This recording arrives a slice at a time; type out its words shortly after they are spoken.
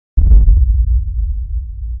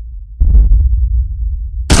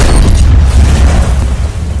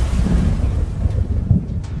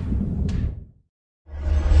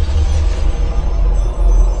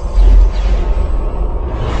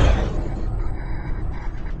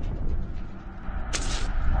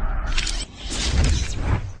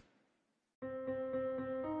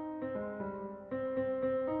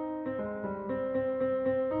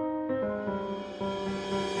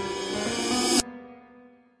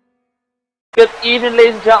Good evening,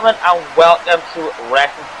 ladies and gentlemen, and welcome to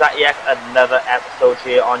Wrestling Society X, another episode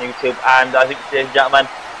here on YouTube. And I think, ladies and gentlemen,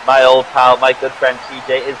 my old pal, my good friend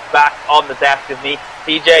TJ is back on the desk with me.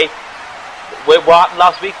 TJ, what happened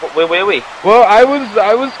last week? Where were we? Well, I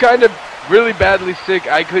was kind of really badly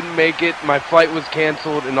sick. I couldn't make it. My flight was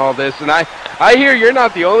canceled and all this. And I hear you're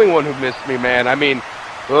not the only one who missed me, man. I mean,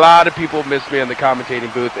 a lot of people missed me in the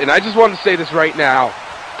commentating booth. And I just want to say this right now.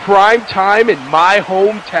 Prime time in my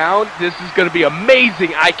hometown. This is going to be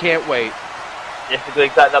amazing. I can't wait. Yes,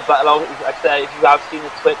 exactly. But like I said, if you have seen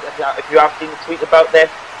the tweet about this,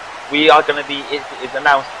 we are going to be. It's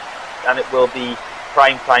announced, and it will be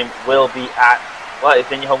prime time. Will be at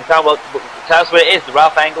it's in your hometown. Well, tell us where it is. The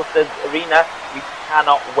Ralph Eggleston Arena. We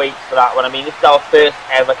cannot wait for that one. I mean, this is our first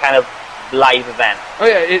ever kind of live event. Oh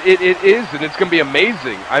yeah, it is, and it's going to be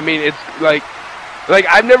amazing. I mean, it's like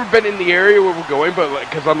I've never been in the area where we're going, but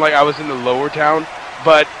because I was in the lower town,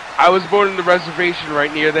 but I was born in the reservation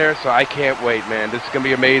right near there, so I can't wait, man. This is gonna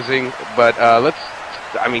be amazing. But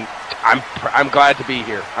I'm glad to be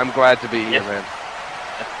here. I'm glad to be here, man.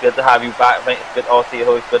 It's good to have you back, mate. It's good. Also,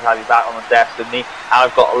 it's good to have you back on the desk with me. And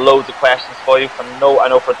I've got loads of questions for you. I know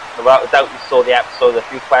without a doubt you saw the episode. There's a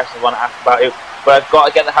few questions I want to ask about you. But I've got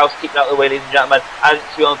to get the housekeeping out of the way, ladies and gentlemen. As you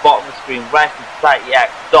see on the bottom of the screen,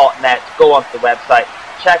 WrestlingSocietyX.net. Go onto the website,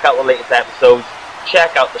 check out the latest episodes,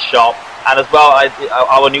 check out the shop, and as well as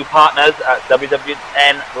our new partners at www.nlive.com.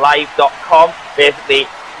 Basically,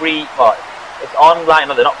 free. Well, it's online.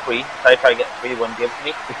 No, they're not free. So I try to get free one given to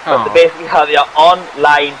me. But they basically have their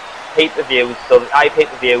online pay-per-views. So the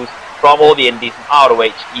pay-per-views from all the indies, from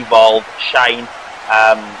ROH, Evolve, Shine,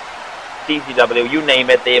 CCW, you name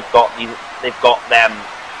it. They've got them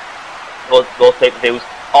those pay-per-views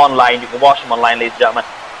online. You can watch them online, ladies and gentlemen.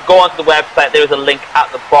 Go onto the website. There is a link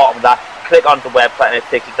at the bottom of that. Click onto the website and it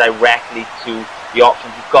takes you directly to the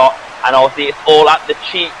options you've got. And obviously it's all at the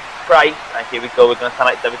cheap price. And here we go. We're going to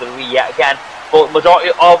sound like WWE yet again. But the majority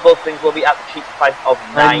of those things will be at the cheap price of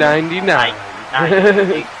 $9.99.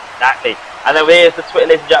 Exactly. And then there's the Twitter,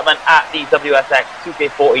 ladies and gentlemen, at the WSX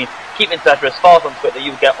 2K14. Keep in touch with us. Follow us on Twitter.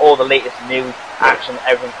 You will get all the latest news, action,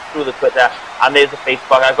 everything through the Twitter. And there's the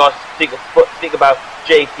Facebook. I've got to speak about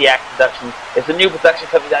JCX Productions. It's a new production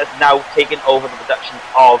company that is now taking over the production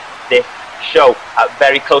of this show.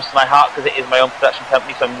 Very close to my heart because it is my own production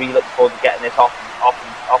company. So I'm really looking forward to getting this off the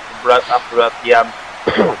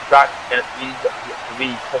track and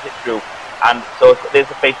really push it through. And so there's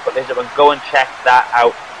the Facebook. Ladies and gentlemen, go and check that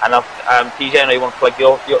out. And TJ, I know you want to plug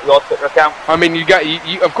your Twitter account. I mean,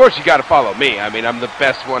 of course you got to follow me. I mean, I'm the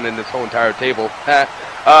best one in this whole entire table.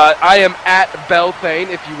 I am at Belthane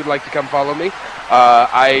if you would like to come follow me.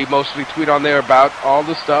 I mostly tweet on there about all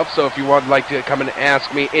the stuff. So if you would like to come and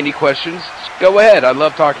ask me any questions, go ahead. I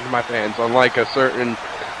love talking to my fans, unlike a certain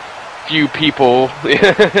few people.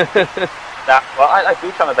 I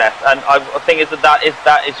do try my best, and the thing is that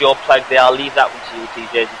is your plug there. I'll leave that one to you,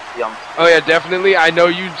 TJ, to be honest. Oh yeah, definitely. I know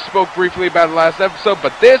you spoke briefly about it last episode,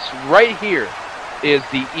 but this right here is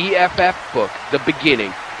the EFF book, The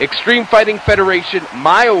Beginning. Extreme Fighting Federation,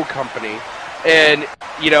 my old company, and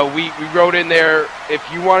we wrote in there, if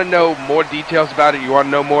you want to know more details about it, you want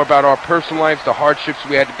to know more about our personal lives, the hardships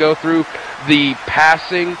we had to go through, the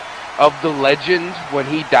passing of the legend when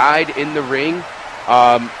he died in the ring.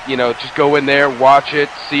 Just go in there, watch it,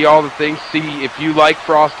 see all the things, see if you like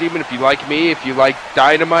Frost Demon, if you like me, if you like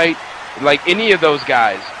Dynamite, like any of those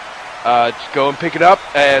guys. Just go and pick it up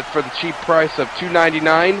for the cheap price of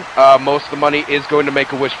 $2.99. Most of the money is going to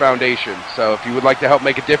Make-A-Wish Foundation. So if you would like to help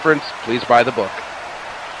make a difference, please buy the book.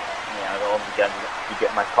 Yeah, I'll be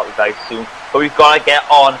getting my copy very soon. But we've got to get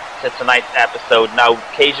on to tonight's episode. Now,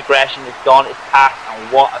 Cage Aggression is gone, it's past,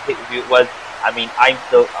 and what a pay-per-view it was. I mean, I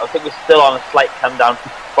think we're still on a slight come down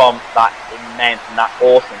from that immense and that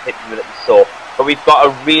awesome pay-per-view that we saw. But we've got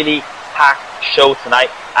a really packed show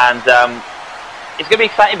tonight, and it's going to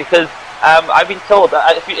be exciting because I've been told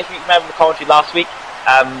that if you remember the commentary last week,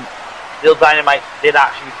 Dyl Dynamite did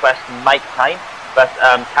actually request mic time, but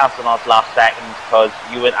cancelled on us last second because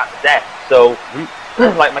you weren't at the desk. So,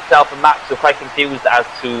 like myself and Max were quite confused as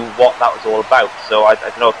to what that was all about. So I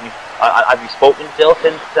don't know. Have you spoken to Dyl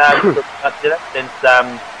since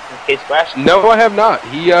Cage Aggression? No, I have not.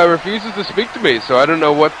 He refuses to speak to me, so I don't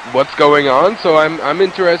know what's going on. So I'm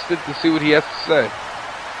interested to see what he has to say.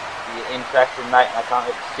 Interesting night, and I can't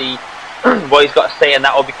wait to see what he's got to say, and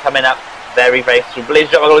that will be coming up very, very soon. But ladies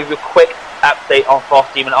and gentlemen, I'm going to give you a quick update on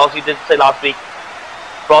Frost Demon. Also, you did say last week,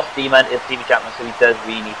 Frost Demon is TV champion, so he does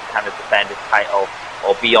really need to kind of defend his title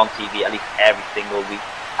or be on TV at least every single week.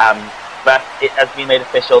 But it has been made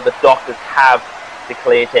official. The doctors have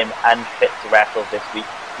declared him unfit to wrestle this week.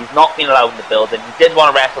 He's not been allowed in the building. He did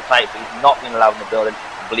want to wrestle tonight, but he's not been allowed in the building.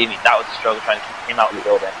 And believe me, that was a struggle trying to keep him out of the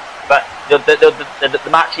building. But the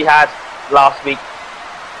match he had last week,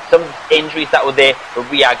 some injuries that were there were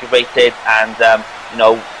re-aggravated, and you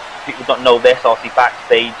know, people don't know this. Obviously,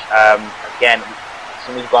 backstage, again,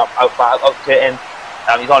 somebody's got out to him.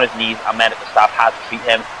 He's on his knees, and medical staff had to treat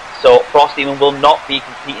him. So Frost Demon will not be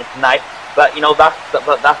competing tonight. But you know, that's the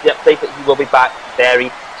update, that he will be back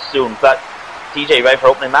very soon. But TJ, ready for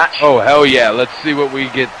opening match? Oh hell yeah! Let's see what we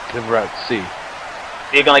get to see.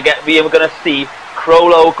 We are gonna see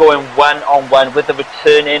Chrollo going one-on-one with the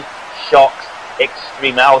returning Shockz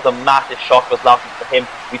XTREME. That was a massive shock was last week for him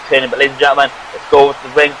returning. But ladies and gentlemen, let's go to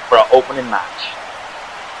the ring for our opening match.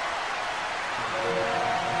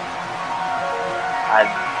 And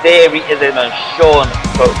there he is, Sean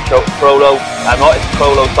Chrollo. Not it's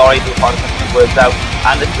Chrollo, sorry, do apologize for the words out.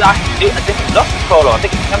 And this is actually a different look for Chrollo. I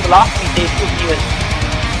think remember last week he was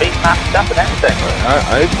face masked up and everything.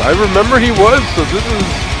 I remember he was, so this is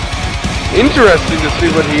interesting to see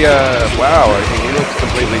what he wow, I mean, he looks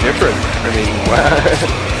completely different. I mean, wow.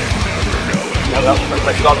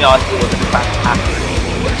 But to be honest, it was a fantastic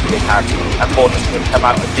character. Unfortunately, he didn't come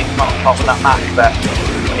out with things on top of that match, but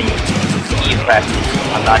I mean, he impressed me,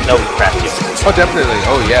 and I know he impressed you. Oh, definitely.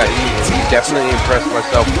 Oh, yeah, he definitely impressed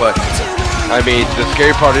myself, but I mean, the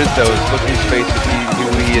scary part is, though, is look who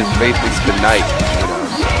he is facing tonight, you know,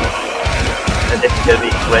 so. And this is going to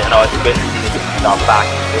be great, and it's good to see this start back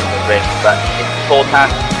in the ring, but it's a tall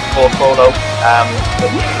task for Chrollo.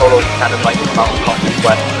 Chrollo's kind of like a mountain confidence,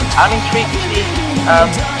 but I'm intrigued to see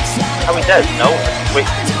how he does, you know? Great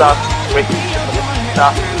stuff, great leadership for this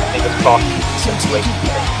stuff. Fingers crossed, some great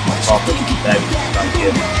things.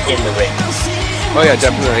 Here in the ring. Oh yeah,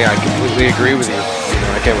 definitely. I completely agree with you.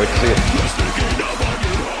 I can't wait to see it.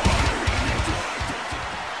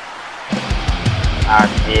 And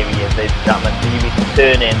here he is, ladies and gentlemen. He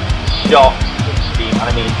returning Shockz XTREME. And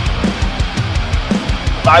I mean,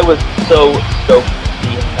 I was so stoked to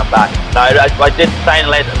see him come back. Now I did sign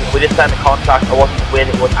we did sign the contract. I wasn't aware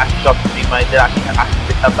it was actually Shockz XTREME when I did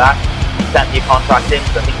actually come back. He sent me a contract in,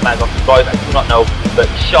 so I think he might have got destroyed. I do not know. But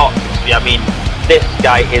Shockz, I mean, this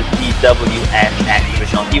guy is the WSX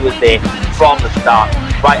original. He was there from the start,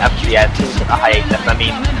 right up to the end. He was at the hiatus. I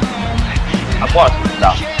mean, what a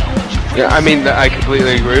superstar. Yeah, I mean, I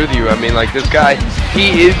completely agree with you. I mean, like, this guy,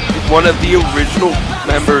 he is one of the original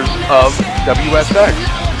members of WSX.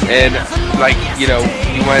 And, like, you know,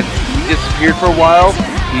 he disappeared for a while.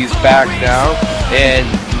 He's back now. And,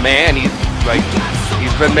 man, he's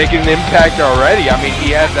been making an impact already. I mean,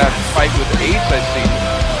 he had that fight with Ace, I see,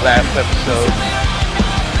 last episode.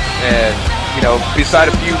 And, you know,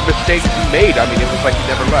 beside a few mistakes he made, I mean, it was like he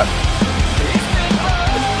never left.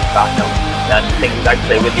 And the things I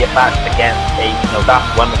say with the attacks against Ace, you know, that's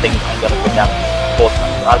one of the things I'm going to bring up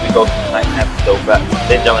as we go through tonight's episode. But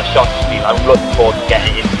ladies and gentlemen, Shockz XTREME, I'm looking forward to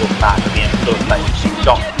getting into this match. I mean, I'm so excited to see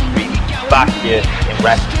Shockz XTREME back here in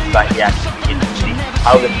wrestling society. Actually begin to see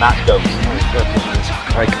how this match goes.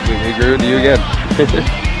 I completely agree with you again.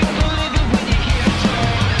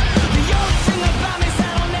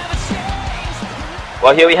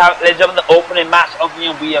 Well, here we have, ladies and gentlemen, the opening match of the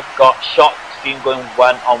year. We have got Shockz XTREME going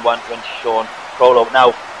one-on-one with Sean Chrollo.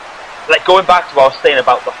 Now, like going back to what I was saying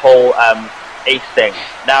about the whole Ace thing.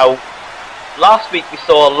 Now, last week we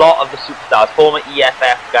saw a lot of the superstars, former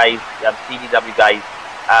EFF guys, CDW guys,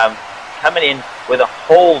 coming in with a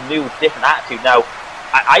whole new, different attitude. Now,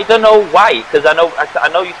 I don't know why, because I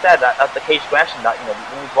know you said that at the cage question that, you know,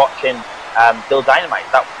 when we was watching Dyl Dynamite,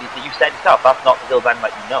 that you said yourself, that's not the Dyl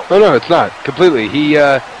Dynamite you know. No, it's not completely. He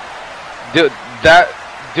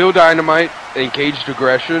Dyl Dynamite in Caged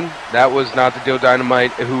Aggression, that was not the Dyl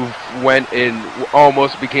Dynamite who went and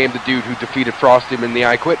almost became the dude who defeated Frosty in the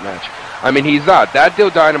I Quit match. I mean, he's not. That Dyl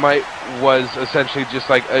Dynamite was essentially just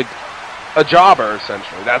like a jobber,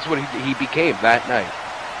 essentially. That's what he became that night.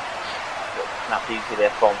 Not easy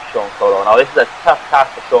there from Sean Chrollo. Now, this is a tough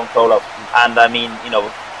task for Sean Chrollo, and I mean, you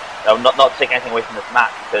know, not taking anything away from this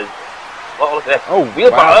match, because look at this. Oh,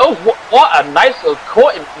 wheelbarrow! Wow. What a nice little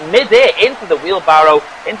cut in mid-air into the wheelbarrow,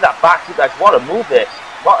 into that backseat, guys. What a move this!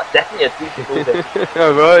 What definitely a decent move this.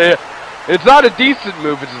 Well, yeah. It's not a decent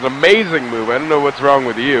move. It's an amazing move. I don't know what's wrong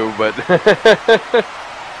with you, but I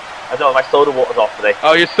don't know. My soda water's off today.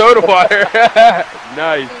 Oh, your soda water!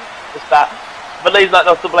 Nice. Just that. But ladies, like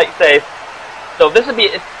to say. So this would be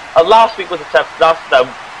last week was a tough.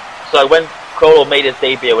 So when Chrollo made his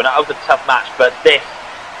debut, and that was a tough match. But this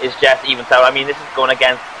is just even so. I mean, this is going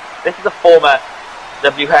against. This is a former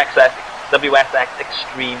WSX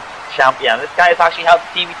XTREME champion. This guy has actually held the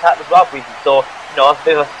TV title as well. So you know, a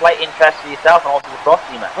bit of a slight interest for yourself and also the Frost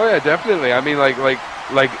teamer. Oh yeah, definitely. I mean, like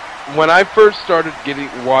when I first started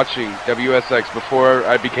watching WSX before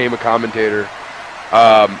I became a commentator,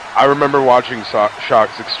 I remember watching Shockz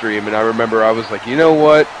XTREME, and I remember I was like, you know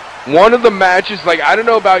what? One of the matches, like, I don't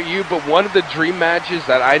know about you, but one of the dream matches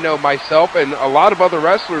that I know myself and a lot of other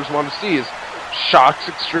wrestlers want to see is Shockz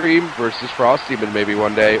XTREME versus Frost Demon maybe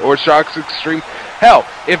one day, or Shockz XTREME. Hell,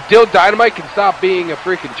 if Dyl Dynamite can stop being a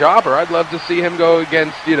freaking jobber, I'd love to see him go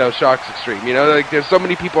against, you know, Shockz XTREME. You know, like, there's so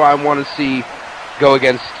many people I want to see go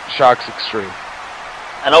against Shockz XTREME.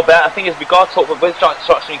 I know, but I think it's because with Shockz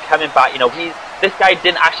XTREME coming back, you know, this guy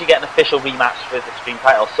didn't actually get an official rematch for his Extreme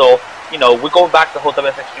title, so, you know, we're going back to the whole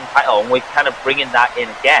WSX Extreme title, and we're kind of bringing that in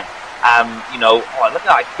again. You know, oh, look at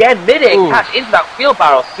that again, mid-air catch into that field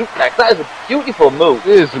barrel suplex. That is a beautiful move.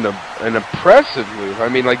 It is an impressive move. I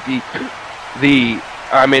mean, like the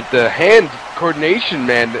hand coordination,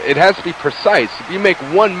 man. It has to be precise. If you make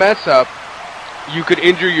one mess up, you could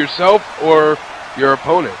injure yourself or your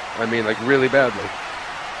opponent. I mean, like, really badly.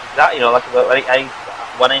 That, you know, like I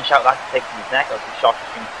when I shout that to take from his neck, I was shocked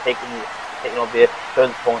to taking over the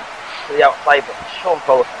turn point to the outside, but Sean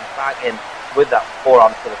Chrollo comes back in with that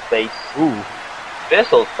forearm to the face. Ooh.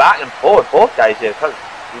 Reversals back and forward, both guys here.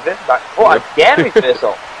 Reversal back and forward, again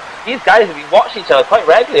reversal. These guys have been watching each other quite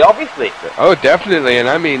regularly, obviously. Oh, definitely, and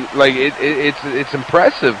I mean, like, it's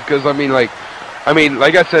impressive, because, I mean, like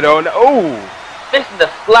I said, Listen to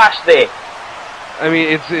Flash there. I mean,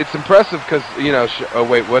 it's impressive, because, you know, oh,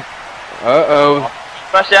 wait, what? Uh-oh.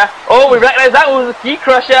 Crusher. Oh, we recognize that one was a key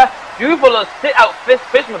crusher. Beautiful little sit out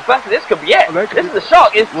fisherman buster. This could be it. Oh, this is the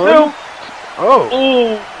shock. It's two. Oh.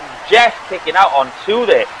 Ooh, Jeff kicking out on two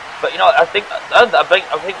there. But you know, I think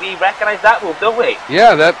we recognize that move, don't we?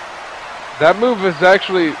 Yeah, that move is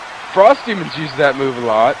actually Frost Demons use that move a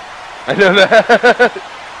lot. I know that.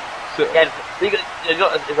 So yeah,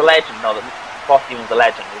 it's a legend. No, that Frost Demon's a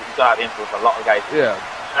legend. He's got to have influence on a lot of guys. Yeah.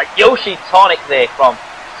 Like Yoshi Tonic there from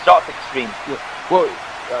Shockz XTREME. Yeah. Well,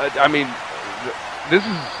 I mean, this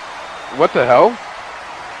is what the hell?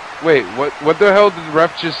 Wait, what the hell did the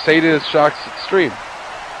ref just say to Shockz XTREME? I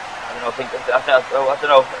don't know. I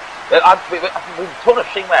don't know. We've talked of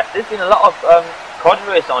Shane West. There's been a lot of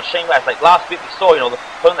controversy on Shane West. Like last week, we saw, you know,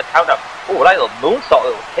 putting the count up. Oh, that little moonsault,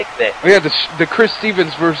 little kick there. Oh yeah, the Chris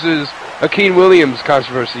Stevens versus Akeem Williams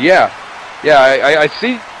controversy. Yeah, I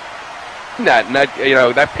see that, and that, you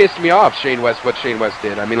know, that pissed me off. What Shane West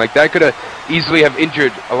did. I mean, like, that could have easily have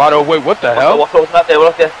injured a lot of. Wait, what the hell? What's that there?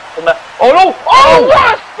 What's that? Oh no! Oh,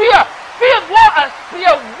 what a spear! What a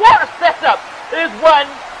spear! What a setup! There's one.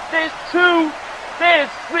 There's two. There's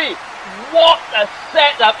three. What a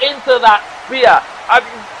setup into that spear! I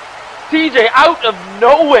mean, TJ out of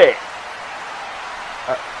nowhere.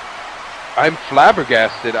 I'm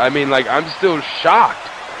flabbergasted. I mean, like, I'm still shocked.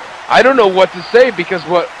 I don't know what to say, because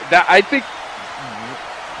I think,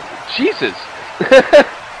 Jesus.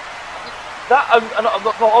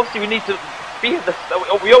 Obviously we need to be the.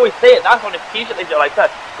 We always say it. That's on a T-shirt they do like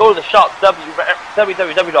that. Go to the shop,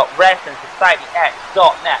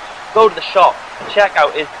 www.wrestlingSocietyX.net. Go to the shop and check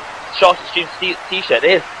out his Shockz XTREME T-shirt. It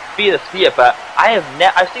is Fear the Spear, but I've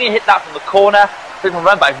seen him hit that from the corner, but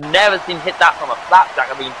I've never seen him hit that from a flapjack.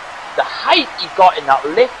 I mean, the height he got in that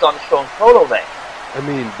lift on Sean Chrollo there. I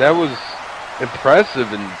mean, that was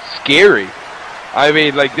impressive and scary. I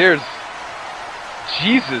mean, like, there's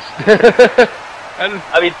Jesus. I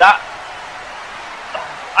mean, that.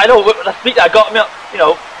 I know. The speech that got me up. You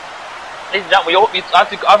know, ladies and gentlemen, as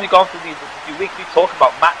we've gone through these few weeks, we talk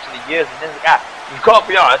about match of the years and things like that. You've got to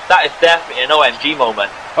be honest. That is definitely an OMG moment.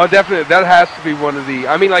 Oh, definitely. That has to be one of the.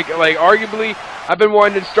 I mean, like arguably, I've been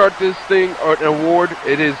wanting to start this thing or an award.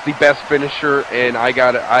 It is the best finisher, and I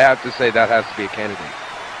have to say that has to be a candidate.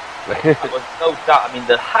 There was no doubt. I mean,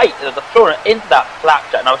 the height, the throwing it into that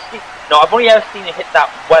flapjack. Now, I've only ever seen him hit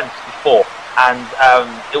that once before, and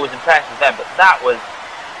it was impressive then. But that was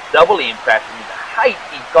doubly impressive. I mean, the height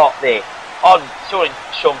he got there on showing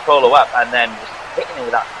Sean Chrollo up, and then just hitting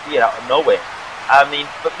him with that spear out of nowhere. I mean,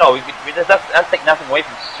 but no, that's take nothing away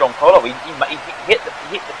from Sean Chrollo. He hit the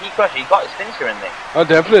key crusher. He got his finisher in there. Oh,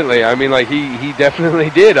 definitely. I mean, like, he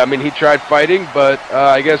definitely did. I mean, he tried fighting, but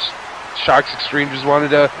I guess Shockz XTREME just wanted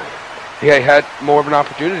to. He had more of an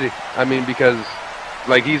opportunity. I mean, because,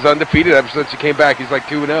 like, he's undefeated ever since he came back. He's like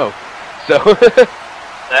 2-0. So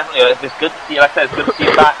definitely, it's good to see. Like I said, it's good to see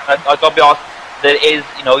him back. I gotta be honest. There is,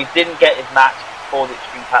 you know, he didn't get his match for the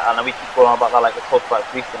Extreme title, and we keep going on about that. Like we talked about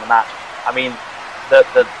briefly in the match. I mean, the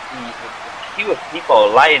queue of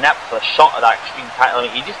people lining up for a shot at that Extreme title. I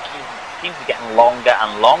mean, he just seems to be getting longer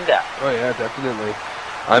and longer. Oh yeah, definitely.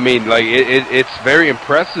 I mean, like, it's very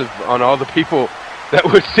impressive on all the people that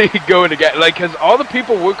we're seeing going again. Like, because all the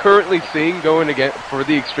people we're currently seeing going again for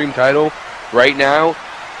the Extreme title right now,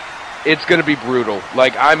 it's going to be brutal.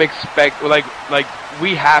 Like, like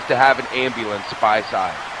we have to have an ambulance by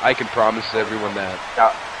side. I can promise everyone that.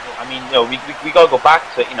 Yeah. I mean, you know, we got to go back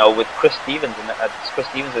to it, you know, with Chris Stevens, and Chris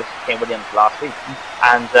Stevens was Kane Williams last week.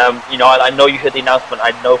 And, you know, I know you heard the announcement.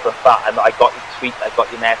 I know for a fact. I got your tweet. I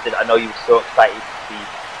got your message. I know you were so excited to see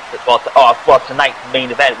that. Well, tonight's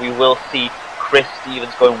main event, we will see Chris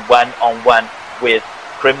Stevens going one-on-one with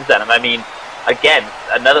Crimson. And I mean, again,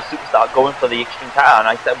 another superstar going for the Extreme title. And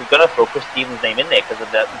I said we're going to throw Chris Stevens' name in there because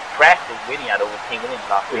of the impressive win he had over Kane Williams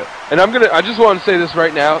last week. And I just want to say this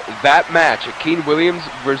right now. That match at Kane Williams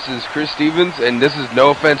versus Chris Stevens, and this is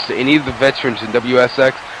no offense to any of the veterans in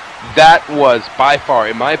WSX, that was by far,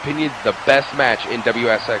 in my opinion, the best match in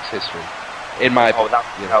WSX history. In my opinion. I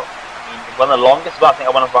mean, one of the longest. Well, I think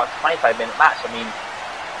I won about a 25-minute match. I mean,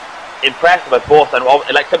 impressive by both, and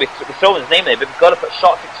like I said, we're throwing his name in there, but we've got to put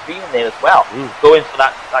Shockz XTREME in there as well, going for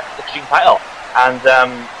that Extreme title. And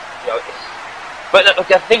you know, but look,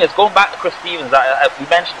 the thing is, going back to Chris Stevens, we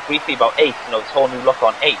mentioned briefly about Ace, you know, this whole new look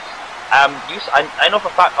on Ace. I know for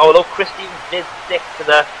a fact, although Chris Stevens did stick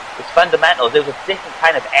to his fundamentals, there was a different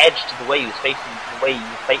kind of edge to the way he was facing, the way he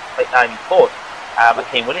fought at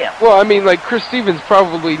Kane Williams. Well, I mean, like, Chris Stevens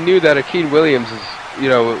probably knew that Kane Williams is, you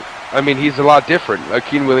know, I mean, he's a lot different.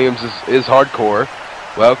 Kane Williams is hardcore.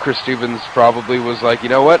 Well, Chris Stevens probably was like, you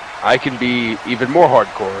know what? I can be even more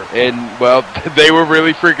hardcore. And, well, they were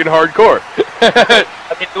really freaking hardcore.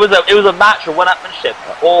 I mean, it was a match of one-upmanship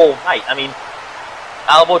all night. I mean,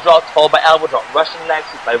 elbow drop, followed by elbow drop, Russian leg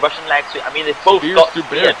sweep by Russian leg sweep. I mean, they both got through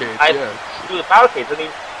barricades, through the barricades. I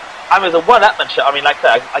mean, it was a one-upmanship. I mean, like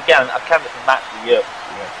I said, again, I've counted this match of the year.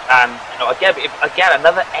 Yeah. And, you know, again,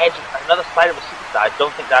 another edge, another side of a superstar.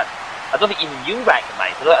 I don't think even you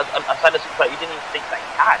recognized it. A side of a superstar you didn't even think that he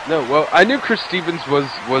had. No, well, I knew Chris Stevens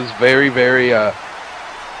was very, very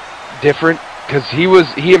different, because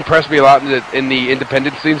he impressed me a lot in the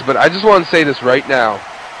independent scenes. But I just want to say this right now.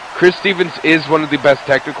 Chris Stevens is one of the best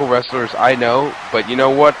technical wrestlers I know, but you know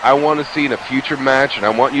what? I want to see in a future match, and I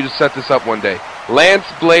want you to set this up one day. Lance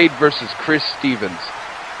Blade versus Chris Stevens.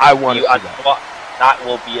 I want to see that. That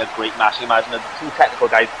will be a great match. Imagine the two technical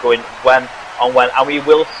guys going one-on-one, and we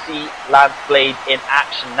will see Lance Blade in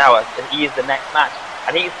action now. He is the next match,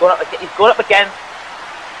 and he's going up against.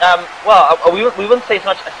 We wouldn't say so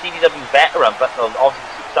much a CDW veteran, but obviously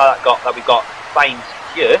the superstar that we got signed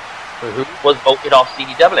here was voted off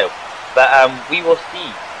CDW. But we will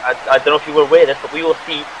see. I don't know if you were aware of this, but we will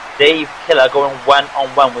see Dave Killer going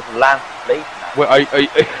one-on-one with Lance Blade now. Well,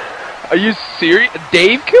 are you serious?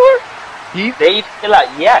 Dave Killer? Dave Killer,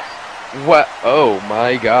 yes. What? Oh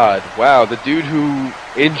my God! Wow, the dude who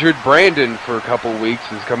injured Brandon for a couple weeks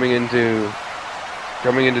is coming into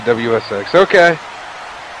WSX. Okay.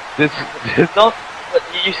 This. Don't,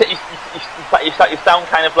 you sound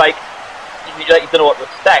kind of like you don't know what to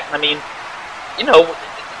expect. I mean, you know,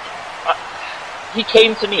 he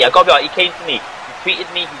came to me. I gotta be honest. He came to me. He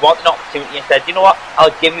tweeted me. He wanted an opportunity and said, "You know what?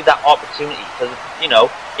 I'll give you that opportunity." Because, you know,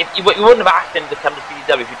 if you wouldn't have asked him to come to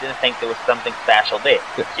CDW if you didn't think there was something special there.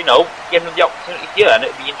 Yeah. You know, give him the opportunity here, and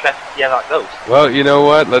it'd be interesting to see how that goes. Well, you know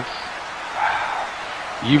what?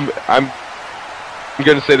 I'm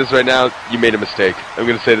going to say this right now. You made a mistake. I'm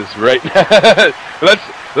going to say this right now.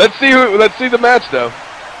 let's see the match though.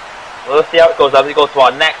 Well, let's see how it goes. As we go to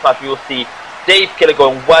our next match, we will see Dave Killer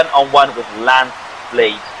going one-on-one with Lance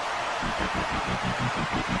Blade.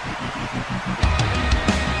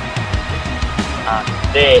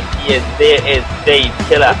 There he is. There is Dave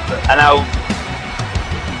Killer. And now,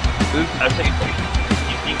 you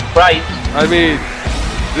seem surprised. I mean,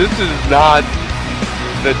 this is not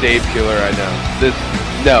the Dave Killer I know.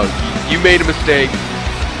 No, you made a mistake.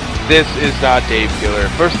 This is not Dave Killer.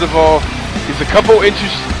 First of all, he's a couple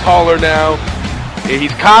inches taller now.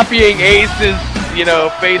 He's copying Ace's, you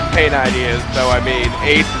know, face paint ideas. So I mean,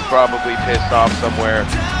 Ace is probably pissed off somewhere.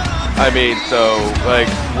 I mean, so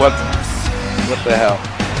like, what the hell?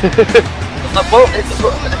 Well,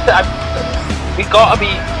 we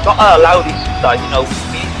gotta allow these stars, you know,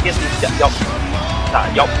 we give these the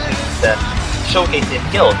opportunity to showcase their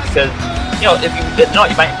skills, because, you know, if you did not,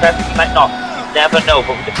 you might impress, you might not, you never know,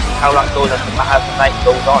 but we just see how that goes as the night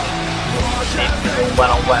goes on. Maybe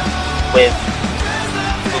one-on-one with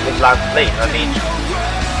Lance Blade. I mean,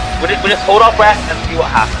 we'll just hold our breath and see what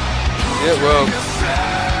happens. Yeah, well,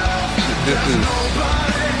 this is.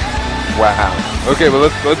 Wow. Okay, well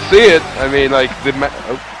let's see it. I mean, like the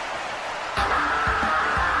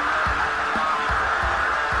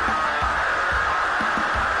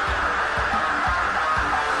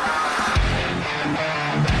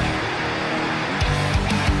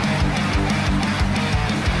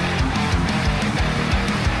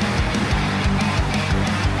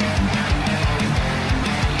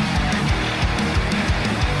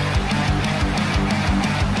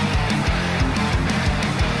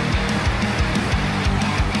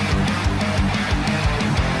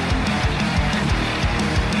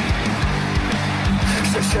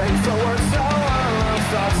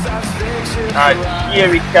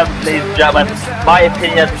Here he comes, ladies and gentlemen. My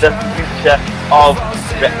opinion, the future of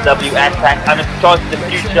WSX. I mean, the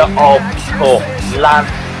future of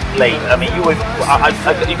Lance Blade. I mean,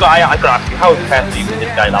 I gotta ask you, how impressed were you with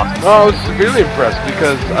this guy last week? Oh, I was severely impressed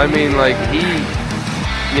because, I mean, like, he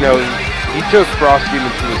took Frost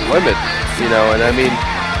Demon to his limits, and I mean,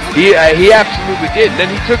 he absolutely did. And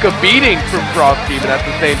then he took a beating from Frost Demon at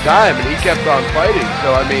the same time, and he kept on fighting.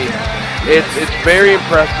 So, I mean, it's very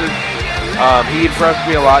impressive. He impressed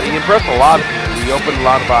me a lot. He impressed a lot of people. He opened a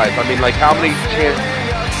lot of eyes. I mean, like, how many chances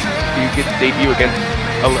do you get to debut against,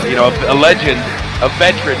 a legend, a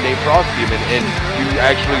veteran named Frost Demon, and you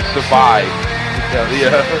actually survive?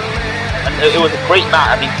 And it was a great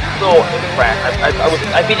match. I mean, so impressed.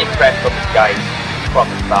 I've been impressed with this guy from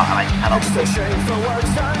the start, and I cannot say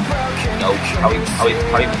how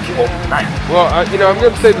he performed tonight. Well, I'm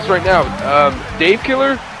going to say this right now. Dave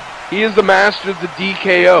Killer, he is the master of the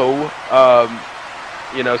DKO.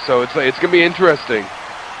 So it's going to be interesting.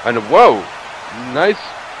 And whoa, nice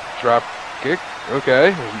drop kick.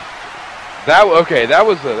 Okay. That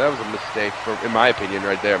was a mistake in my opinion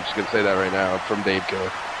right there. I'm just going to say that right now from Dave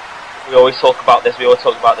Killer. We always talk about this. We always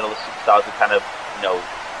talk about the other superstars who kind of, look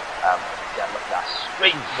at that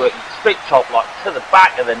straight chop block to the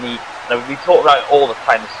back of the knee. We talk about it all the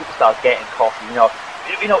time. The superstars getting coffee. We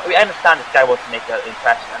understand this guy wants to make an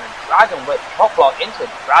impression, and then Dragon Whip, chop block into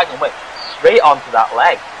Dragon Whip straight onto that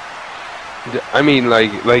leg. I mean,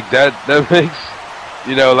 like that makes,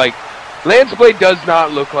 Lance Blade does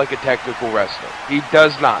not look like a technical wrestler. He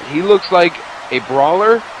does not. He looks like a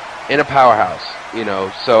brawler and a powerhouse.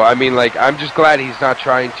 So I mean, like, I'm just glad he's not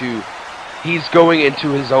trying to. He's going into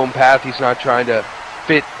his own path. He's not trying to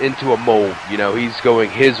fit into a mold. He's going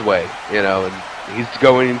his way. And he's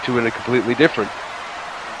going into a completely different.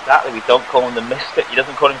 Exactly. We don't call him the Misfit. He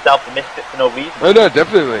doesn't call himself the Misfit for no reason. Oh no,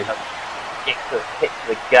 definitely. Kick to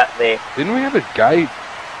the gut there. Didn't we have a guy?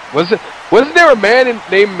 Wasn't there a man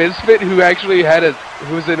named Misfit who actually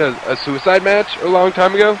who was in a suicide match a long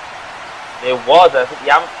time ago? There was. I think you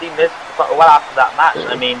haven't seen this well after that match.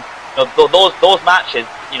 I mean, those matches,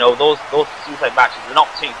 those suicide matches, are an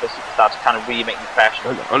opportunity for superstars to kind of really make an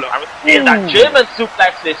impression. That German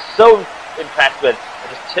suplex is so impressed with,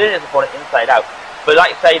 just turning his opponent inside out. But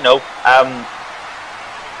like I say,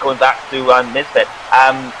 going back to Misfit,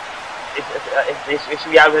 if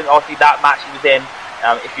we have obviously that match he was in.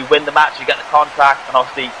 If you win the match, you get the contract, and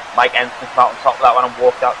obviously Mike Ensign came out on top of that one and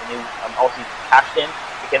walked out the new, obviously cashed in,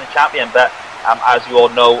 became a champion. But as you all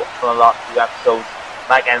know from the last few episodes,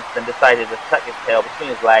 Mike Ensign decided to tuck his tail between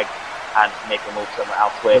his legs and to make a move somewhere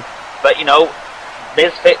elsewhere. But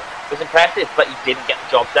Misfit was impressive, but he didn't get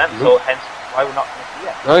the job done, so hence why we're not going to see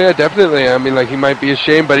it. Oh yeah, definitely. I mean, like, he might be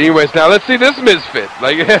ashamed, but anyways, now let's see this Misfit.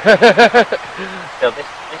 Like, so this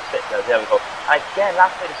Misfit does. There we go. And again,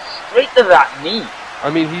 last night is straight to that knee. I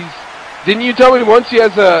mean, didn't you tell me once he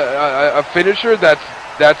has a finisher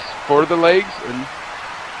that's for the legs? And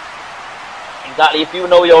exactly. If you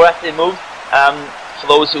know your wrestling moves, for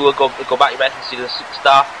those who will go back to wrestling, see the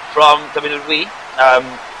superstar from WWE,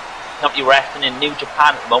 company wrestling in New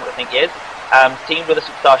Japan at the moment, I think he is, teamed with the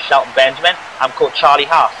superstar Shelton Benjamin. I'm called Charlie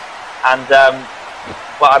Haas, and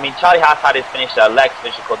Charlie Haas had his finisher, leg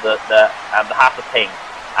finisher called the Haas of Pain,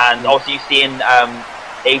 and also you see in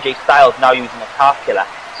AJ Styles now using a calf killer.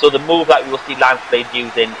 So the move that we will see Lance Blade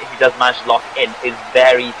using, if he does manage to lock in, is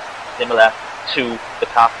very similar to the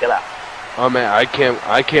calf killer. Oh man, I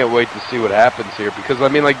can't wait to see what happens here, because I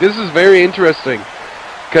mean, like, this is very interesting.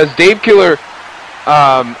 Because Dave Killer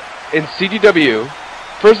in CDW,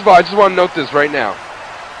 first of all, I just want to note this right now.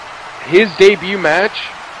 His debut match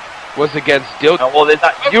was against Dyl. Well, there's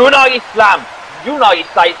that Unagi slam, Unagi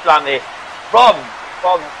side slam there from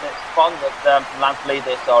Lance Blade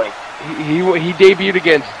there, sorry. He debuted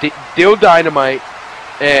against Dyl Dynamite,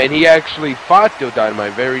 and he actually fought Dyl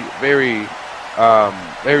Dynamite very, very,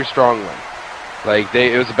 very strongly. Like,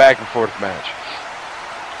 it was a back and forth match.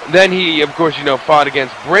 Then he, of course, fought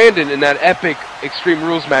against Brandon in that epic Extreme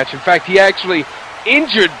Rules match. In fact, he actually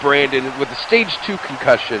injured Brandon with a stage 2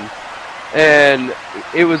 concussion, and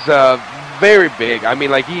it was very big. I mean,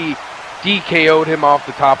 like, he DKO'd him off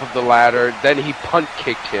the top of the ladder, then he punt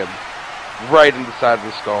kicked him right in the side of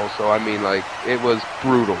the skull. So I mean, like, it was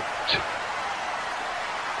brutal.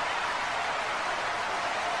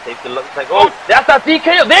 It looks like, oh, that's that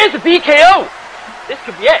DKO. There's the DKO. This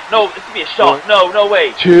could be it. No, this could be a shot. No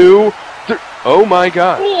way. 2, 3. Oh my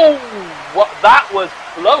God. Ooh, what? That was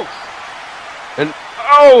close. And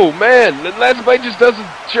oh man, Lance Blade just does a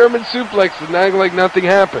German suplex and act like nothing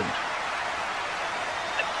happened.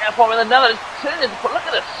 With another, look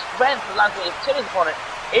at the strength of Lance Blade, turning his opponent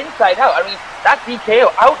inside out. I mean, that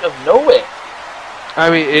DKO out of nowhere. I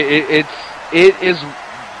mean, it is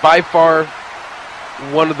by far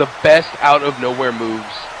one of the best out of nowhere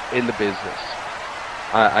moves in the business.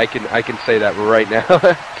 I can say that right now.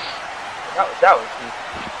 that was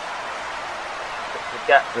to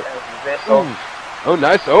get reversal. Oh,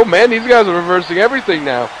 nice. Oh man, these guys are reversing everything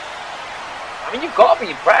now. I mean, you've got to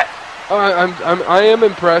be impressed. Oh, I am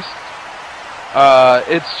impressed.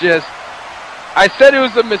 It's just, I said it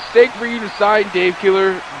was a mistake for you to sign Dave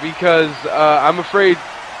Killer because I'm afraid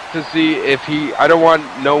to see if I don't want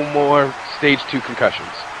no more stage 2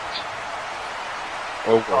 concussions.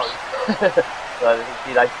 Or worse. So you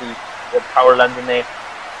see like the power land in there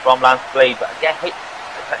from Lance Blade, but again, hey,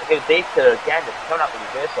 Dave Killer again just coming out with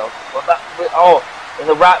reversal. Well, there's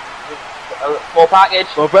a small package.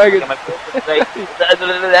 Small package.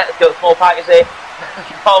 Let's go, small package there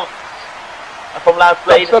from Lance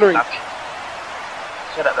Blade. Shut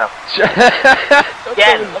up now.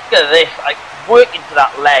 Again, look at this, like working to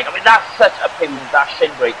that leg. I mean, that's such a pain, that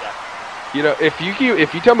shin breaker. You know, if you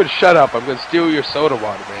tell me to shut up, I'm gonna steal your soda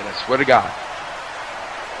water, man. I swear to God.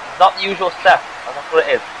 Not the usual stuff. That's what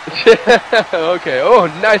it is. Okay. Oh,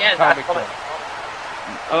 nice comic.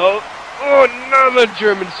 Oh, another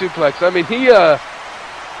German suplex. I mean, he's a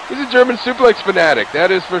German suplex fanatic.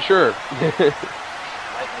 That is for sure.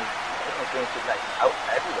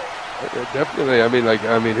 Definitely. I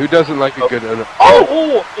mean, who doesn't like a good? That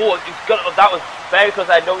was very close.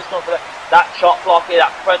 I know he's going for that chop block here,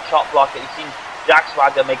 that front chop block that you've seen Jack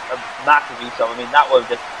Swagger make a massive use of. I mean, that was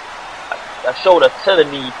just a shoulder to the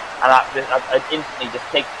knee, and that instantly just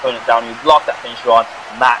takes the opponent down. You block that finisher on,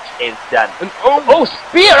 match is done. And,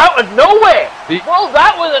 spear out of nowhere! Well,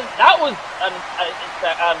 that was not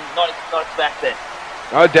expected.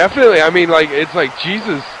 Oh, definitely. I mean, like, it's like,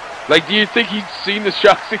 Jesus. Like, do you think he'd seen the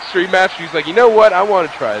Shockz Extreme match? He's like, you know what? I want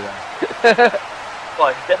to try that.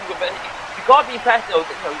 Well, definitely. You got to be impressed. You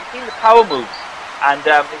know, you've seen the power moves, and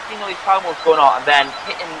you've seen all these power moves going on, and then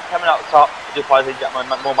coming out the top. I do apologize,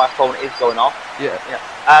 my phone is going off. Yeah.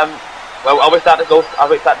 Well, I wish that to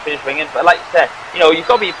finish ringing, but like you said, you know, you've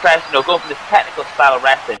got to be impressed. You know, going from this technical style of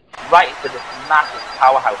wrestling right into this massive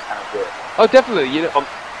powerhouse kind of work. Oh, definitely. You know.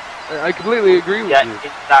 I completely agree with you. Yeah,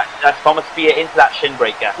 that from a spear into that shin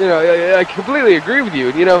breaker. You know, I completely agree with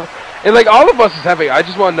you. You know, and like all of us is having. I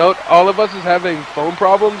just want to note, all of us is having phone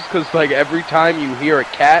problems because like every time you hear a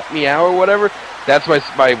cat meow or whatever, that's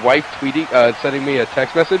my wife tweeting, sending me a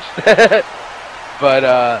text message.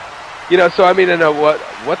 But you know, so I mean, I know what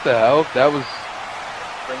the hell that was.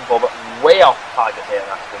 Springboard, but way off target there.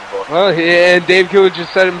 That springboard. Well, and Dave Killer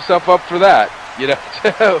just set himself up for that. You know.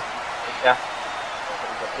 Yeah.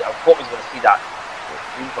 I thought we was going to see that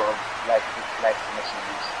beautiful leg submission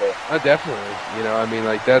use there. Oh, definitely. You know, I mean,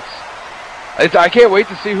 like I can't wait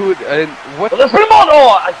to see who what. But the springboard!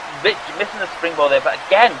 Oh, I missing the springboard there, but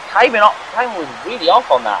again, timing was really off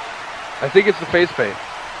on that. I think it's the face paint.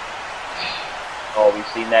 Oh, we've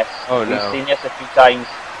seen this. Oh no. We've seen this a few times.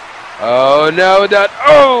 Oh no,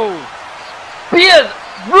 Spear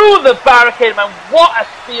through the barricade, man! What a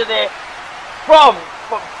spear there from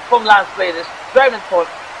Lance Blade. This driving point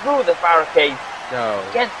through the barricade. No.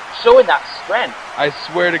 Again, showing that strength. I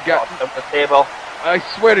swear to God. The table. I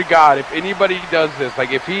swear to God, if anybody does this, like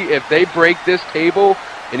if they break this table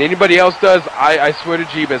and anybody else does, I swear to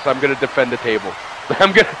Jeebus, I'm gonna defend the table.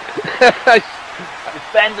 I'm gonna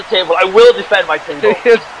defend the table. I will defend my table.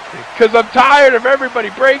 Because I'm tired of everybody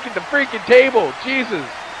breaking the freaking table. Jesus.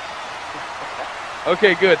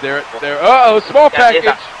 Okay, good. They're small package.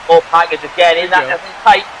 Small package again. Isn't that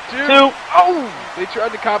tight? Two. Oh, they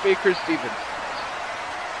tried to copy Chris Stevens.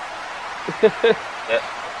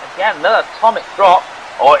 Again, another atomic drop.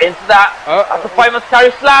 Or into that. That's a 5-month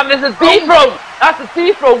carry slam. This is D-throw. That's a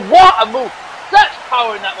D-throw. What a move. Such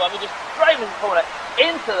power in that one. We just driving his opponent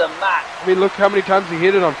into the mat. I mean, look how many times he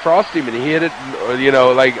hit it on Frosty, and he hit it, you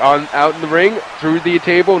know, like out in the ring through the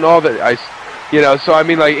table and all that. You know, so I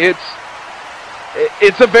mean, like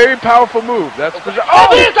it's a very powerful move. That's for sure.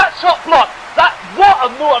 Oh, there's that shot block. What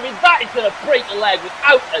a move. I mean, that is going to break a leg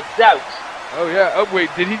without a doubt. Oh, yeah. Oh,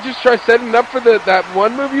 wait. Did he just try setting it up for that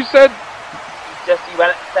one move you said? He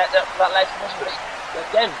went set up for that leg submission. But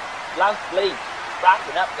again, Lance Blade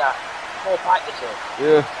backing up that small package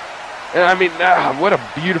here. Yeah. And I mean, what a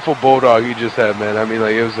beautiful bulldog he just had, man. I mean,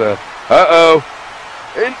 like, it was a...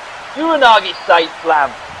 And Uranagi side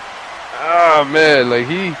slam. Oh, man.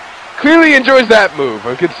 Like, he clearly enjoys that move.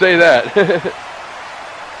 I could say that.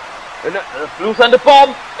 And loose under bomb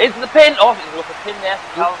into the pin. Oh, he's got the pin there.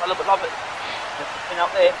 A little bit of it. Just the pin out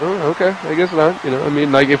there. Oh, okay. I guess not. You know, I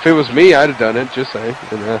mean, like if it was me, I'd have done it. Just saying.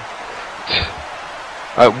 And,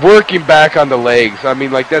 Working back on the legs. I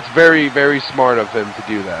mean, like, that's very, very smart of him to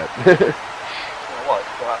do that. You know what?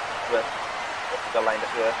 Got lined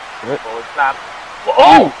up here. Forward slam.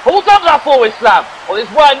 Oh! Hold on to that forward slam! Oh,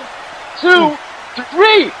 there's 1, 2,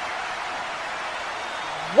 3!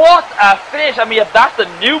 What a finish! I mean, that's a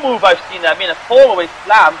new move I've seen. I mean, a forward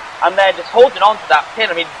slam and then just holding on to that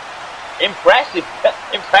pin. I mean, impressive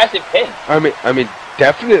pin. I mean,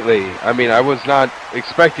 definitely. I mean, I was not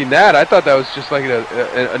expecting that. I thought that was just like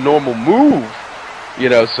a normal move, you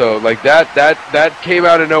know. So like that came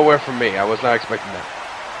out of nowhere for me. I was not expecting that.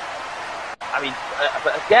 I mean,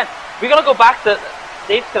 but again, we're gonna go back to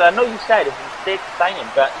Dave. Because I know you said it's a mistake to sign him,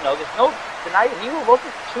 but you know, there's no denying he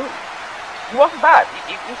wasn't true. He wasn't bad.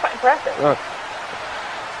 He was quite impressive.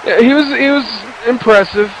 Yeah, he was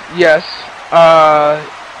impressive. Yes.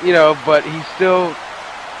 You know, but he's still,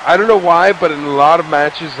 I don't know why, but in a lot of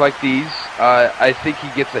matches like these, I think he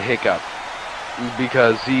gets a hiccup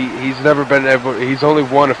because he's never been able. He's only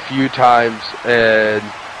won a few times, and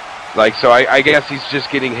like so, I guess he's just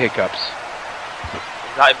getting hiccups.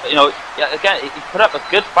 Like, you know, yeah, again, he put up a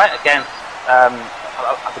good fight against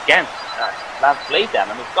Lance Blade. Then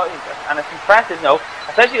I mean, and it's impressive, you know,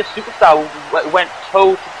 especially a superstar who went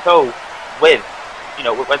toe to toe with, you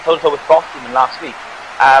know, went toe to toe with Frost Demon last week.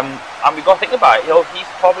 And we've got to think about it, you know, he's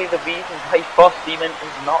probably the reason why Frost Demon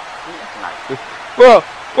is not beaten tonight. Well,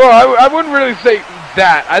 I wouldn't really say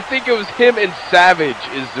that. I think it was him and Savage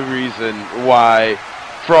is the reason why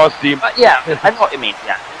Frost Demon... yeah, I know what you mean,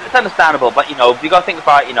 yeah. It's understandable, but, you know, we've got to think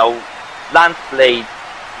about, you know, Lance Blade,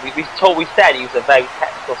 we said he was a very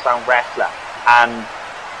technical sound wrestler, and,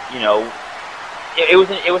 you know, it was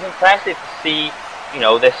impressive to see, you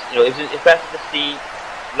know, this, you know, it was impressive to see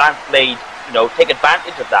Lance Blade, you know, take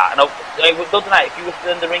advantage of that. And don't deny, if you were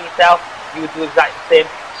still in the ring yourself, you would do exactly the same.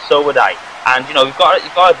 So would I. And you know, you've got to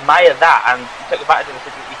admire that. And he took advantage of the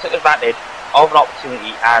situation. He took advantage of an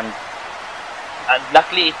opportunity, and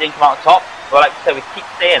luckily he didn't come out on top. But like I said, we keep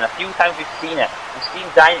saying a few times we've seen it. We've seen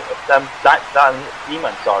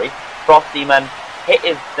Frost Demon hit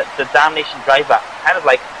the Damnation Driver, kind of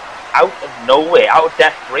like out of nowhere, out of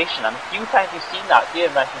desperation. And a few times we've seen that.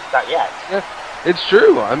 You haven't mentioned that yet. Yeah. It's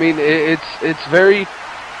true. I mean, it's very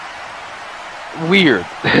weird.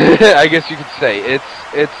 I guess you could say it's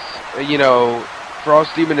you know,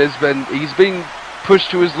 Frost Demon he's being pushed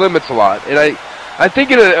to his limits a lot, and I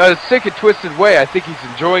think in a sick and twisted way. I think he's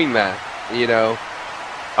enjoying that. You know,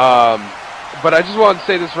 but I just want to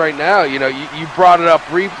say this right now. You know, you brought it up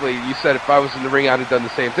briefly. You said if I was in the ring, I'd have done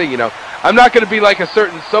the same thing. You know, I'm not going to be like a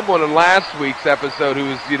certain someone in last week's episode who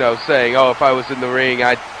was, you know, saying, oh, if I was in the ring,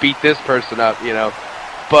 I'd beat this person up, you know.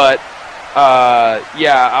 But,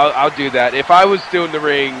 yeah, I'll do that. If I was still in the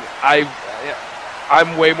ring,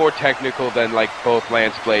 I'm way more technical than, like, both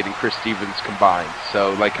Lance Blade and Chris Stevens combined.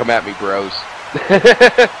 So, like, come at me, bros.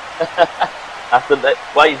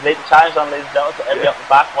 Well, he's made the challenge on, ladies and gentlemen, so everybody up the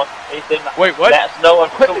back wants to face him. Wait, what? Let us know I'm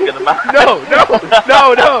coming in the match. No,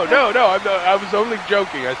 I was only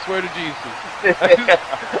joking, I swear to Jesus.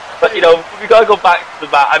 But, you know, we got to go back to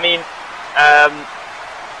the bat. I mean,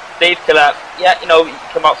 Dave Killer, yeah, you know, he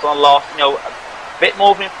came out for a loss, you know, a bit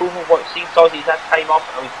more of an improvement of what we've seen. So he's had time off,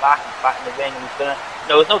 and he's back in the ring, and he's gonna, you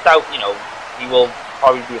know, there's no doubt, you know, he will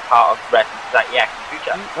probably be a part of wrestling that in the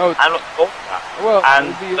future. Oh, I'm looking forward to that. Well, and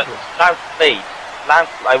Lance Blade,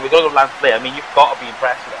 we're going to go Lance Blade. I mean, you've got to be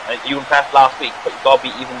impressed with it. You impressed last week, but you've got to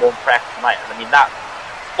be even more impressed tonight. And I mean, that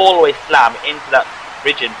fall-away slam into that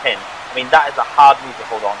bridging pin, I mean, that is a hard move to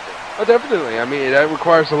hold on to. Oh, definitely. I mean, that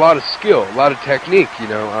requires a lot of skill, a lot of technique, you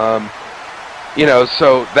know. You know,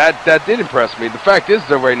 so that did impress me. The fact is,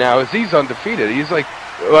 though, right now, is he's undefeated. He's like,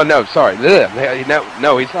 well, no, sorry.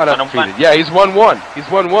 No, he's not undefeated. Yeah, he's 1-1. He's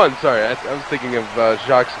 1-1. Sorry, I was thinking of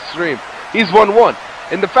Shockz Extreme. He's 1-1.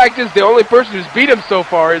 And the fact is, the only person who's beat him so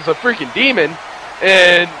far is a freaking demon,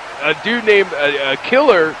 and a dude named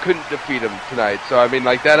Killer couldn't defeat him tonight. So, I mean,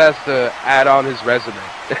 like, that has to add on his resume.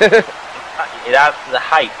 It adds to the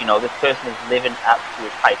hype, you know, this person is living up to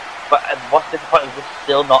his hype. But what's disappointing is we're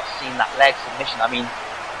still not seeing that leg submission. I mean,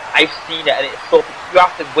 I've seen it, and it's so, you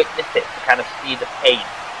have to witness it to kind of see the pain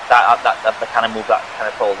that kind of move that kind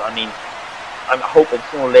of pulls. I mean, I'm hoping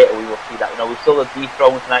sooner or later we will see that. You know, we saw the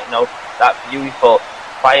dethrone tonight. You know, that beautiful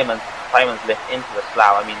fireman's lift into the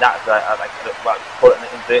slam. I mean, that's like call it an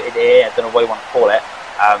inverted A. I don't know what you want to call it.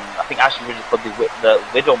 I think Ashley originally called the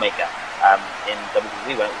Widowmaker in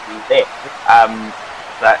WWE when it was used there.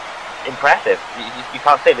 But impressive. You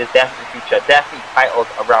can't say there's definitely future. Definitely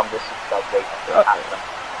titles around this weight.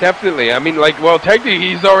 Definitely. I mean, like, well, technically,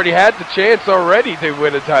 he's already had the chance already to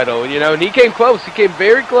win a title, you know, and he came close. He came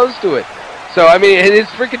very close to it. So, I mean, in his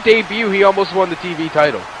freaking debut, he almost won the TV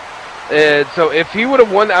title. And so if he would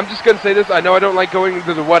have won, I'm just going to say this, I know I don't like going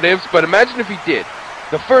into the what-ifs, but imagine if he did.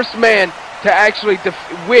 The first man to actually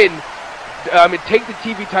win, take the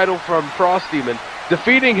TV title from Frost Demon,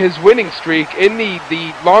 defeating his winning streak in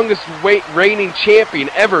the longest reigning champion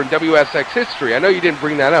ever in WSX history. I know you didn't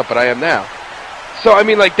bring that up, but I am now. So, I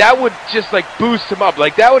mean, like, that would just, like, boost him up.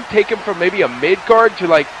 Like, that would take him from maybe a mid-card to,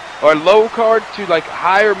 like, or low card to, like,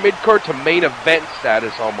 higher mid-card to main event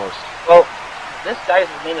status almost. Well, this guy's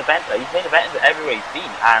a main eventer. He's main eventer everywhere he's been,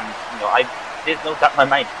 and there's no doubt in my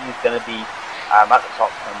mind he's going to be at the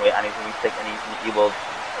top somewhere, and he's going to be taking he will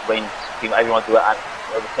reign supreme. Everyone do it, and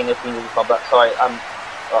the king of queens will become that. So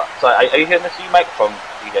are you hearing this through your microphone,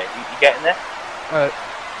 DJ? You getting this?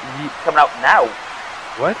 Coming out now.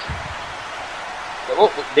 What?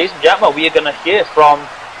 Well, ladies and gentlemen, we are going to hear from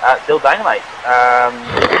Dyl Dynamite.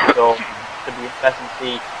 So it should be interesting to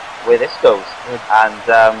see where this goes, and.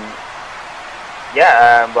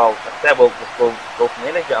 Well, like I said, we'll go from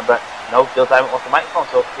there later, but no, Dyl Dynamite wants the microphone,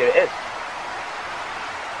 so here it is.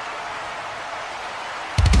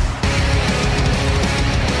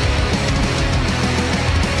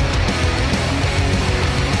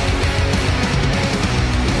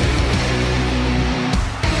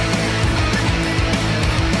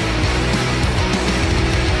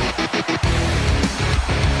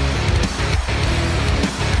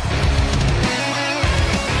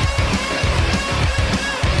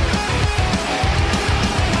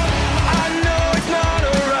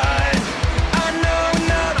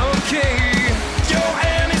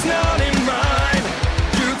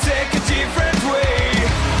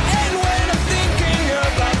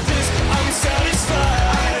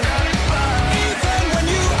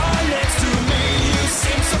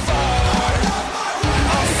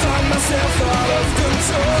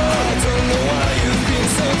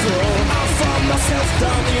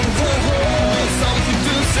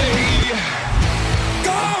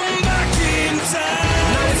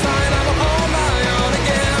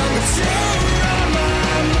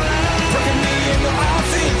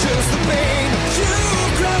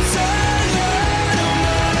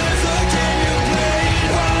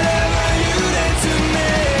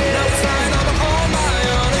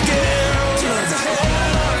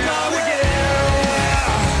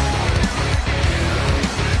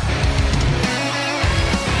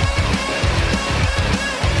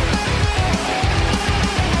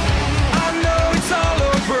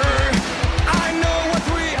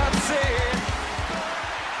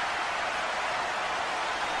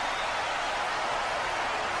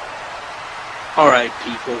 Alright,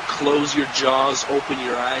 people, close your jaws, open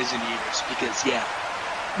your eyes and ears, because, yeah,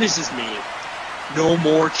 this is me. No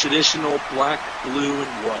more traditional black, blue,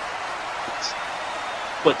 and white.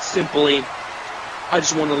 But simply, I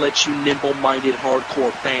just want to let you nimble-minded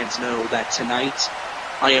hardcore fans know that tonight,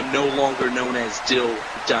 I am no longer known as Dyl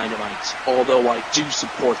Dynamite, although I do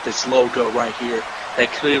support this logo right here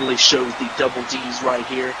that clearly shows the double D's right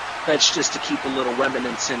here. That's just to keep a little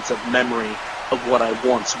reminiscence of memory of what I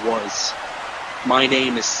once was. My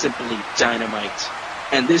name is simply Dynamite,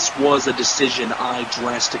 and this was a decision I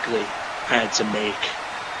drastically had to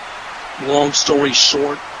make. Long story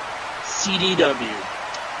short, CDW,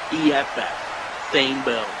 EFF, Thane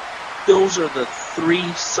Bell, those are the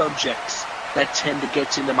three subjects that tend to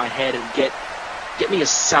get into my head and get me a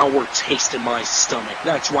sour taste in my stomach.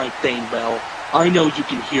 That's right, Thane Bell. I know you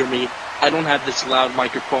can hear me. I don't have this loud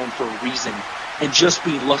microphone for a reason, and just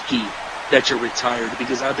be lucky that you're retired,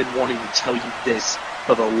 because I've been wanting to tell you this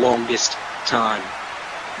for the longest time.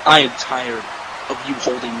 I am tired of you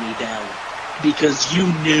holding me down, because you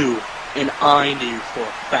knew, and I knew for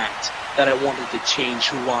a fact, that I wanted to change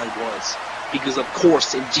who I was. Because of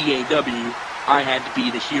course in DAW, I had to be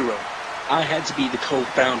the hero. I had to be the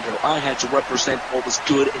co-founder. I had to represent what was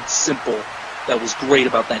good and simple, that was great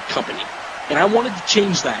about that company. And I wanted to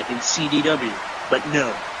change that in CDW, but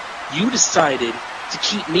no. You decided to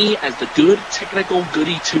keep me as the good, technical,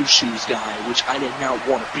 goody two-shoes guy, which I did not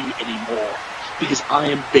want to be anymore, because I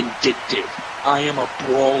am vindictive. I am a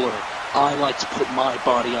brawler. I like to put my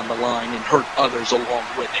body on the line and hurt others along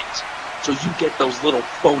with it. So you get those little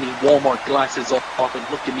phony Walmart glasses off and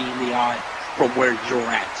look at me in the eye from where you're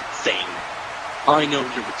at, Thane. I know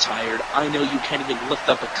you're retired. I know you can't even lift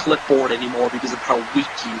up a clipboard anymore because of how weak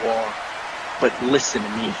you are. But listen to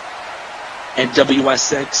me. And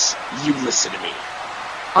WSX, you listen to me.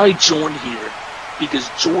 I joined here because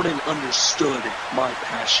Jordan understood my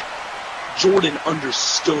passion. Jordan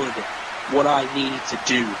understood what I needed to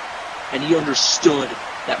do. And he understood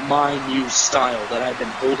that my new style that I've been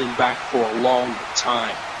holding back for a long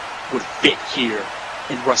time would fit here.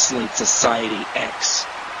 in Wrestling Society X.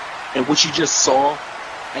 And what you just saw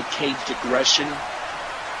at Caged Aggression,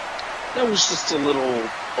 that was just a little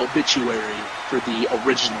obituary for the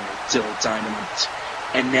original Dyl Dynamite.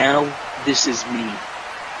 And now, this is me,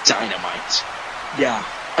 Dynamite. Yeah,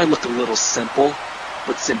 I look a little simple,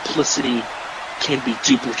 but simplicity can be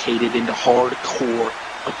duplicated into hardcore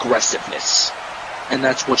aggressiveness. And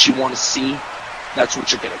that's what you want to see, that's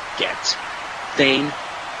what you're gonna get. Thane,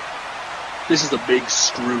 this is a big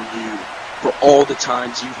screw you for all the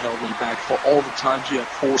times you've held me back, for all the times you have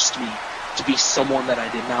forced me to be someone that I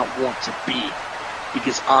did not want to be.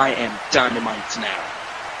 Because I am Dynamite now,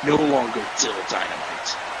 no longer Dyl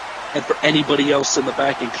Dynamite. And for anybody else in the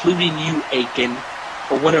back, including you, Aiken,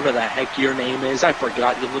 or whatever the heck your name is, I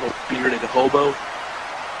forgot, you little bearded hobo,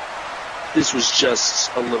 this was just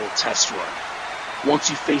a little test run. Once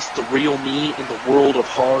you face the real me in the world of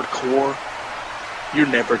hardcore, you're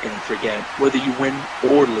never going to forget whether you win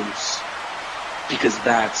or lose. Because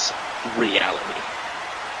that's reality.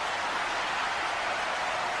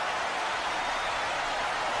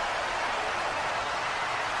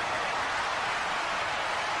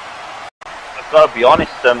 I've got to be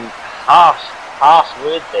honest, harsh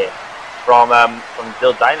word there from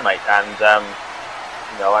Dyl Dynamite, and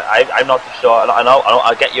you know, I'm not too sure. I know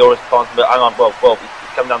I get your response, but hang on, well, he's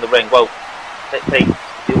coming down the ring. Well, please,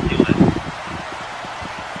 do it.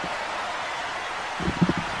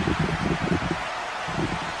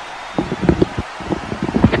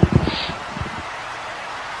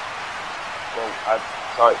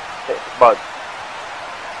 Sorry, but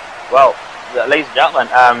well, ladies and gentlemen,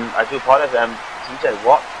 I do apologize. TJ,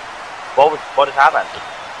 what has happened?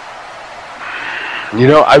 You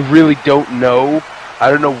know, I really don't know. I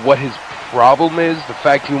don't know what his problem is. The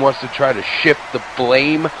fact he wants to try to shift the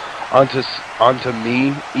blame onto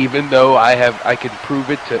me, even though I can prove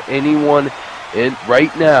it to anyone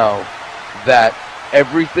right now that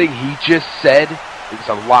everything he just said is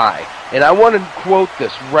a lie. And I want to quote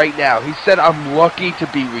this right now. He said, "I'm lucky to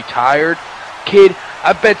be retired." Kid,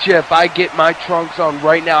 I bet you if I get my trunks on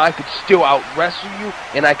right now, I could still out-wrestle you,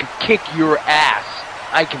 and I could kick your ass.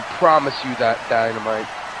 I can promise you that, Dynamite.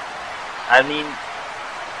 I mean,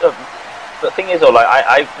 the thing is, though, like,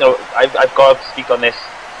 I've got to speak on this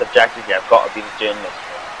subjectively. I've got to be the journalist.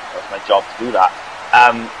 That's my job to do that.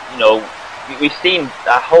 You know, we've seen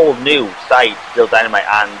a whole new side to Dyl Dynamite,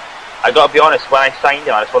 and I got to be honest, when I signed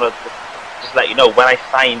him, I just want to just let you know, when I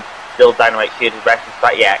signed Dyl Dynamite here to Wrestling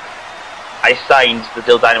Society X, I signed the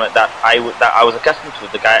Dyl Dynamite that I was accustomed to,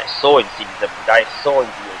 the guy I saw in CDW, the guy I saw in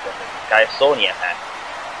DAW, the guy I saw in EFN.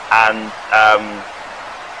 And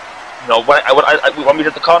you know, when we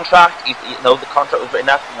did the contract, you know, the contract was written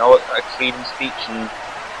up, you know, like freedom of speech and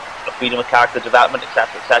freedom of character development,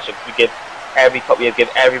 etc., etc. We give every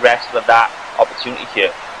wrestler that opportunity here,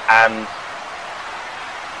 and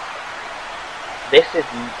this is,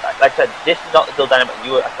 like I said, this is not the Dyl Dynamite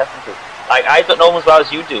you were accustomed to. Like, I don't know him as well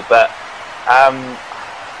as you do, but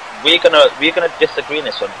we're gonna disagree in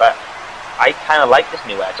this one. But I kind of like this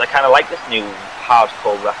new edge. I kind of like this new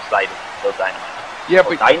hardcore rough side of Dyl Dynamite. Yeah,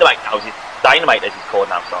 but Dynamite as he's called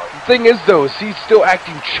now. Sorry. The thing is, though, is he's still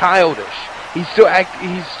acting childish. He's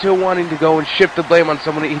still wanting to go and shift the blame on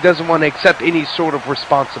someone. He doesn't want to accept any sort of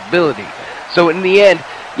responsibility. So in the end,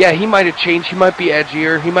 yeah, he might have changed. He might be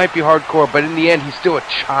edgier. He might be hardcore. But in the end, he's still a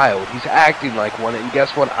child. He's acting like one. And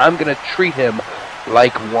guess what? I'm gonna treat him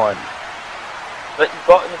like one. But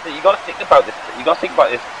you got to think about this. You got to think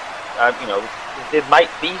about this. You know, there might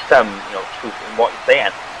be some, you know, truth in what you're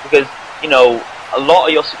saying, because, you know, a lot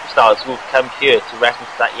of your superstars who have come here to Wrestling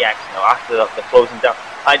Society X, you know, after the closing down,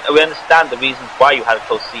 we understand the reasons why you had to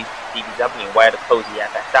close CDW and why you had to close the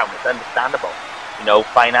FX down. It's understandable, you know,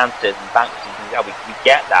 finances and bankruptcy and things like that. We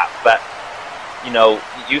get that, but, you know,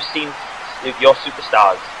 you've seen your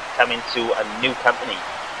superstars come into a new company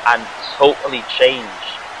and totally change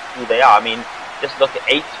who they are. I mean, just look at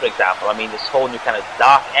Ace, for example. I mean, this whole new kind of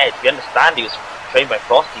dark edge. We understand he was trained by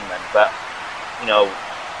Frosty Man, but, you know,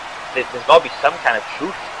 there's got to be some kind of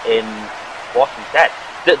truth in what he said.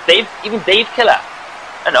 Even Dave Killer.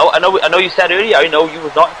 I know you said earlier, I know you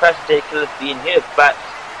was not impressed with Dave Killer being here, but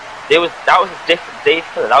that was a different Dave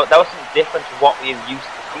Killer. That was something different to what we used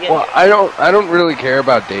to seeing. Well, here. I don't really care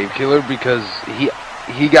about Dave Killer because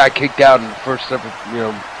he got kicked out, and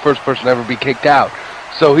first person ever be kicked out.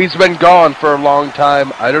 So he's been gone for a long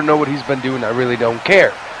time. I don't know what he's been doing. I really don't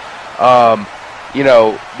care. You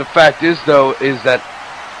know, the fact is, though, is that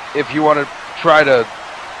if you want to try to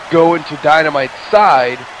go into Dynamite's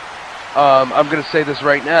side, I'm going to say this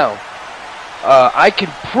right now. I can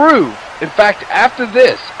prove, in fact, after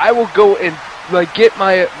this, I will go and get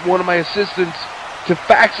one of my assistants to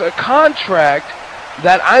fax a contract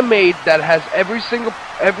that I made that has every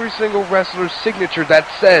single wrestler's signature that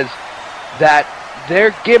says that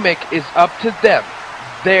their gimmick is up to them.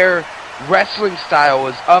 Their wrestling style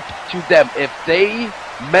is up to them. If they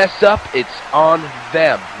mess up, it's on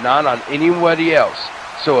them, not on anybody else.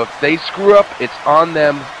 So if they screw up, it's on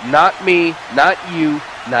them, not me, not you,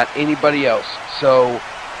 not anybody else. So,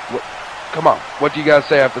 come on, what do you guys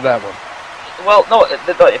say after that one? Well, no, if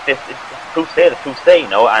the proof's there, the proof's there, you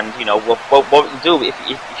know, and, you know, what we can do, if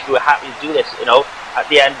you were happy to do this, you know, at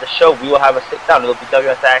the end of the show, we will have a sit-down. It'll be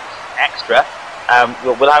WSX Extra.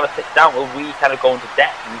 We'll have a sit-down. We'll really kind of go into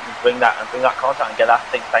depth, and we can bring that content and get that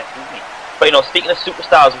thing thanks to me. But, you know, speaking of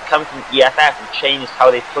superstars who come from EFF and changed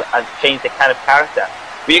how they play and changed their kind of character,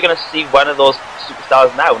 we're going to see one of those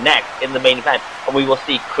superstars now, next, in the main event, and we will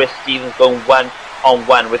see Chris Stevens going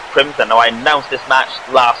one-on-one with Crimson. Now, I announced this match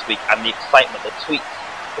last week, and the excitement, the tweets,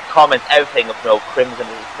 the comments, everything of, you know, Crimson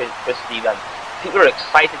and Chris Stevens. People are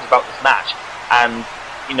excited about this match, and,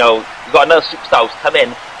 you know, you've got another superstar who's come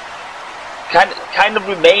in, kind of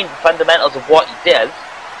remain the fundamentals of what he did,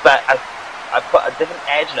 but I put a different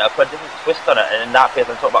edge on it, I put a different twist on it, and in that case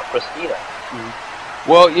I'm talking about Chris Stevens.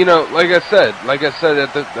 Well, you know, like I said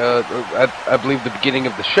at the I believe the beginning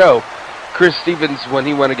of the show, Chris Stevens, when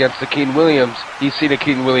he went against Akeem Williams, he's seen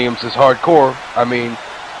Akeem Williams as hardcore. I mean,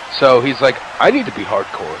 so he's like, I need to be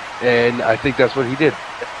hardcore, and I think that's what he did.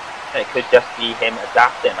 It could just be him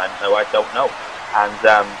adapting. I don't know, and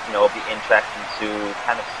you know, it'll be interesting to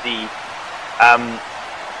kind of see.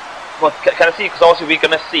 Because also we are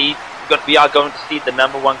going to see the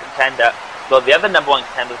 #1 contender, so the other #1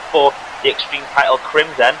 contender for the Extreme title,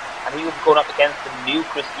 Crimson, and he will be going up against the new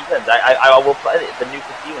Chris Stevens. I will play it, the new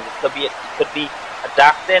Chris Stevens. It could be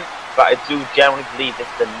adapting, but I do generally believe this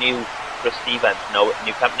is the new Chris Stevens. You know,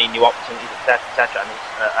 new company, new opportunities, etc.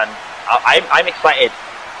 And I'm excited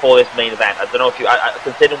for this main event. I don't know if you,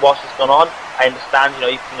 considering what's just gone on, I understand, you know,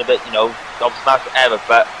 you've been a bit, you know, gobsmacked whatever,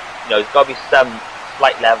 but, you know, there's got to be some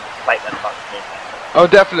slight level of excitement about this main event. Oh,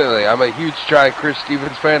 definitely. I'm a huge giant Chris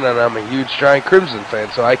Stevens fan, and I'm a huge giant Crimson fan,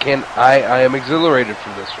 so I am exhilarated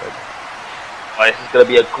from this right now. Well, this is going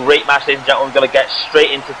to be a great match, ladies and gentlemen. We're going to get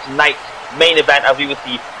straight into tonight's main event as we will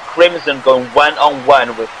see Crimson going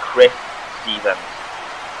one-on-one with Chris Stevens.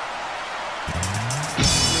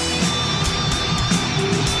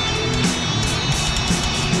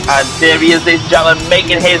 And there he is, ladies and gentlemen,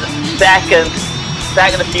 making his second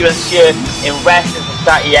appearance here in Wrestling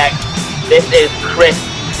Society X. This is Chris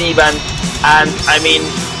Stevens, and I mean,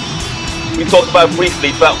 we talked about it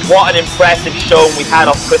briefly, but what an impressive show we had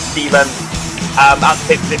of Chris Stevens after last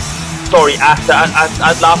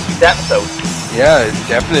week's episode. Yeah,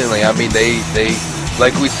 definitely. I mean, they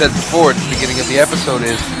like we said before at the beginning of the episode,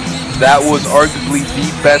 that was arguably the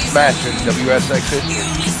best match in WSX history.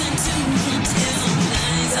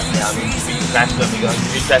 Yeah, I mean,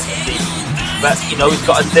 interesting to see. But, you know, he's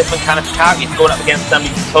got a different kind of character. He's going up against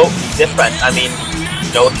somebody totally different. I mean,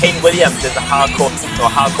 you know, King Williams is a hardcore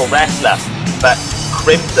wrestler, but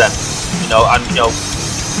Crimson, you know, and, you know,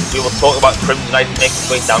 we will talk about Crimson as he makes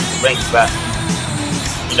his way down the ring, but,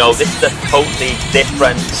 you know, this is a totally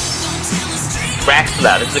different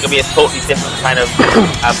wrestler. This is going to be a totally different kind of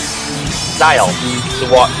style to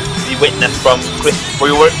what we witnessed from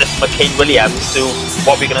King Williams to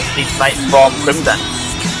what we're going to see tonight from Crimson.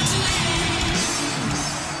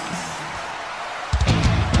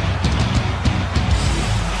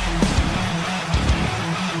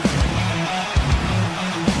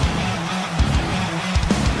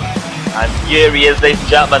 And here he is, ladies and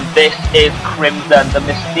gentlemen. This is Crimson, the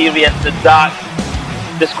mysterious, the dark.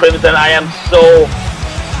 This Crimson, I am so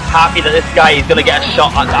happy that this guy is going to get a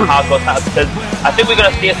shot at that hardcore title, because I think we're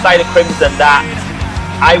going to see a side of Crimson that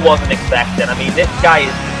I wasn't expecting. I mean, this guy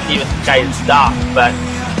is mysterious, this guy is dark, but,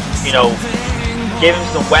 you know, give him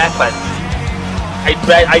some weapons. I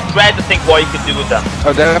dread to think what he could do with them.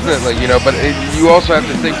 Oh, definitely, you know, but you also have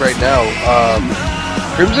to think right now,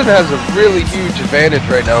 Crimson has a really huge advantage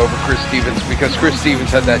right now over Chris Stevens, because Chris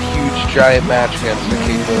Stevens had that huge giant match against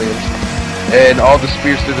King Williams, and all the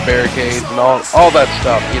spears through the barricades and all that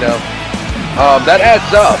stuff, you know. That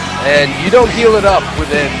adds up, and you don't heal it up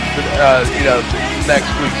within, you know,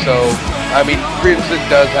 next week. So, I mean, Crimson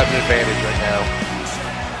does have an advantage right now.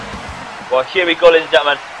 Well, here we go, ladies and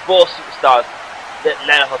gentlemen. Both superstars that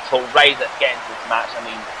line up to rise at getting to this match. I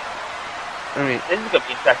mean, this is going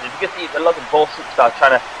to be interesting. You can see a lot of both superstars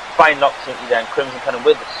trying to find an opportunity there, and Crimson kind of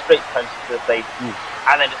with the straight punches to the face,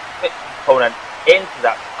 and then just fix the opponent into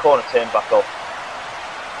that corner turnbuckle.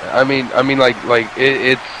 I mean,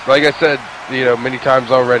 it's like I said, you know, many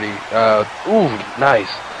times already. Ooh,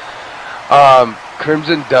 nice.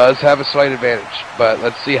 Crimson does have a slight advantage, but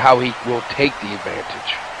let's see how he will take the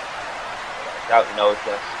advantage. Doubt he knows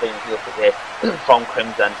the spin heel today from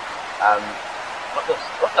Crimson.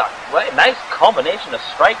 What a nice combination of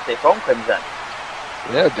strikes there from Crimson.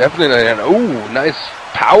 Yeah, definitely. And ooh, nice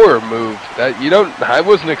power move. That I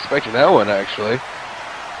wasn't expecting that one actually.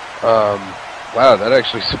 Wow, that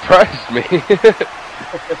actually surprised me.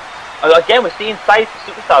 Again, we're seeing sides of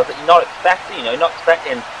superstars that you're not expecting. You're not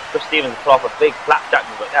expecting Chris Stevens to pull off a big flapjack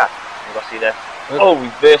move like that. You've got to see this. Oh,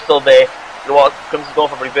 reversal there. You know what? Crimson's going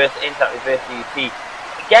for reverse into that reverse DDT.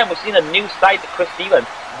 Again, we've seen a new side to Chris Stevens.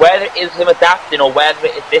 Whether it is him adapting or whether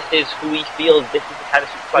this is who he feels this is the kind of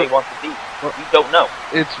superstar he wants to be, we don't know.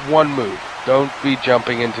 It's one move. Don't be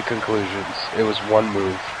jumping into conclusions. It was one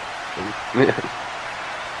move.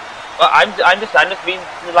 Well, I'm just reading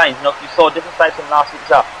the lines. You saw different sides from last week.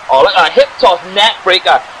 Oh, look at a hip toss neck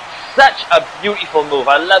breaker. Such a beautiful move.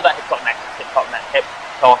 I love that hip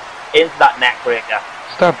toss into that neck breaker.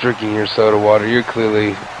 Stop drinking your soda water. You're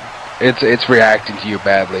clearly, it's reacting to you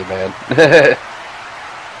badly, man.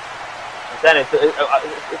 Then it's a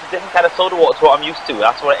different kind of soda water to what I'm used to.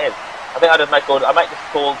 That's what it is. I think I might just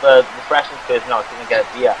call the freshness because no, I think I get a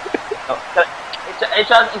beer. No, it's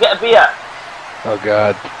trying to get a beer. Oh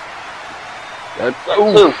God.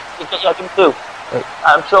 Two. Give me two.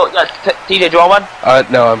 I'm sure. Yeah, TJ, do you want one?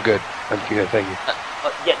 No, I'm good. I'm good. Thank you.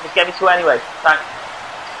 Yeah, just get me two anyways. Thanks.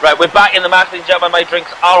 Right, we're back in the match, ladies and gentlemen. My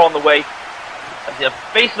drinks are on the way. I see a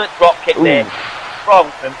basement drop kick there from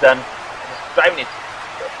Crimson. Just driving his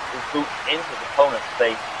boot into his opponent's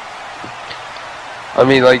face. I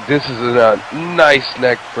mean, like, this is a nice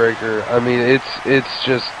neck breaker. I mean, it's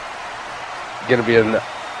just gonna be a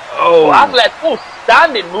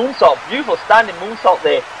standing moonsault, beautiful standing moonsault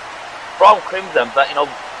there from Crimson. But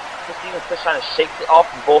Chris Stevens just trying to shake it off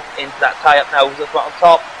and both into that tie-up now. Who's just on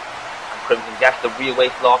top? Crimson gets the rear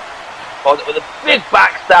waist lock, follows it with a big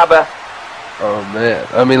backstabber. Oh man,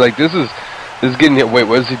 I mean, like, this is getting hit. Wait,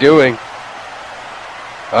 what is he doing?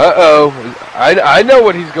 I know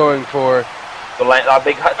what he's going for. That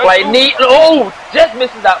big flying knee. Oh, just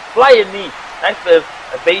misses that flying knee. Nice bit of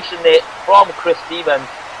evasion there from Chris Stevens.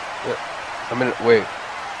 Yeah. I mean, wait.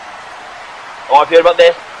 Oh, I've heard about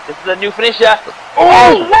this. This is a new finisher.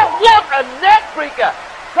 Oh, what a neck breaker!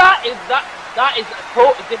 That is a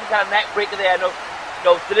totally different kind of neck breaker there.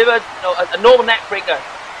 Delivered a normal neck breaker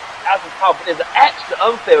as a power, but there's an extra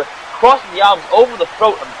unfair crossing the arms over the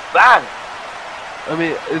throat and bang. I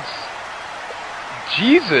mean, it's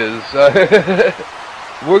Jesus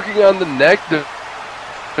working on the neck, the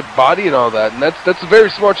body, and all that, and that's a very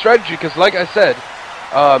smart strategy because, like I said,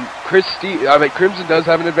 Crimson does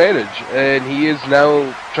have an advantage, and he is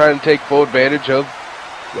now trying to take full advantage of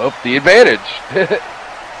the advantage.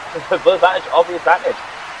 Full advantage of the advantage.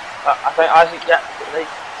 I think yeah.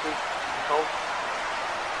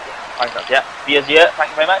 Beers here. Thank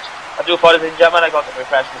you very much. I do apologize, ladies and gentlemen. I got the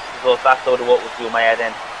refreshments because that soda water was doing my head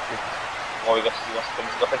in. More we got to see what's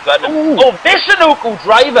coming. Oh, Vishnuku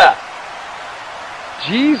driver!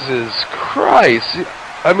 Jesus Christ!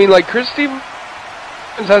 I mean, like, Chris Stevens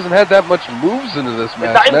hasn't had that much moves into this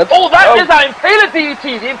match. Is that Impaler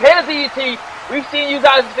DDT! The Impaler DDT! We've seen you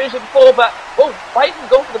guys finish it before, but why didn't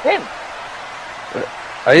go for the pin?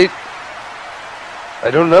 I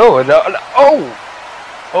don't know.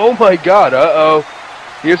 Oh my God!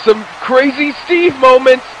 Here's some crazy Steve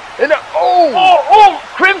moments. And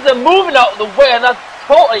Crimson moving out of the way, and that's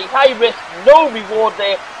totally high risk, no reward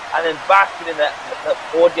there, and then basking in the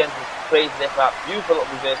audience is crazy there for that beautiful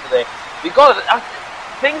little reversal there. Because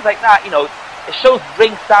things like that, it shows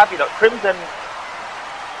ring savvy. Crimson.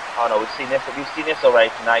 Oh no, we've seen this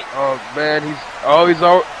already tonight. Oh man, oh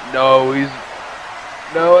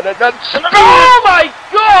my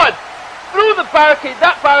God! Through the barricade.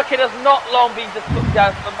 That barricade has not long been just put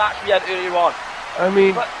down from the match we had earlier on. I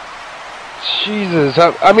mean, Jesus.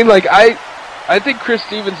 I mean, like, I think Chris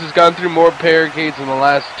Stevens has gone through more barricades in the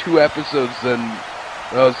last 2 episodes than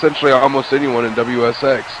essentially almost anyone in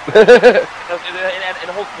WSX. in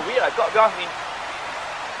the whole career, I've got to be honest. I mean,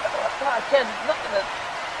 again, nothing that.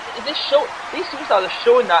 These superstars are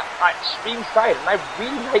showing that extreme side, and I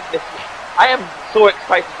really like this. I am so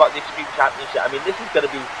excited about the Extreme Championship. I mean, this is going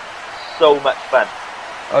to be so much fun.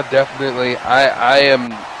 Oh, definitely.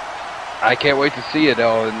 I can't wait to see it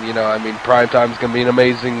all, and I mean, Primetime is going to be an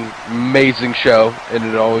amazing show, and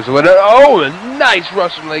it always would. Oh, a nice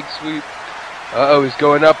Russian leg sweep. He's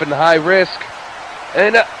going up in high risk,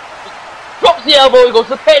 and drops the elbow. He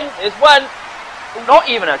goes to the pin. There's one. Not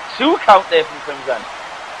even a 2 count there from Crimson.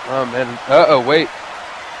 Oh man. Wait.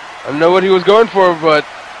 I don't know what he was going for, but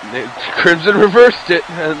Crimson reversed it,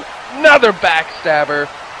 and Another backstabber.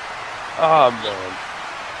 Oh, man.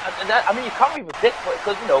 And that, I mean, you can't really predict what,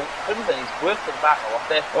 because, you know, Crimson, he's worked the battle off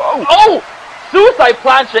there. Oh! Oh! Suicide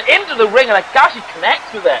plancher into the ring, and I gosh, he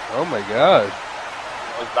connects with it. Oh, my God. Oh,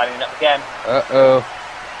 he's lining it up again. Uh-oh.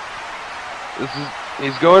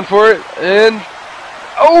 He's going for it, and...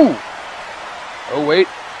 Oh! Oh, wait.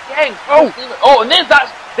 Dang. Oh! Oh, and there's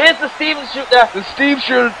the Steven shoot there. The Steve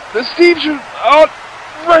shoot. Oh!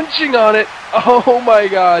 Wrenching on it. Oh, my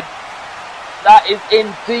God. That is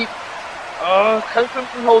in deep. Crimson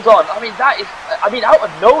holds on. I mean, that is. I mean, out of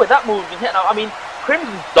nowhere, that move's been hitting. I mean, Crimson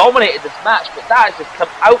dominated this match, but that has just come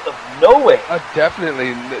out of nowhere.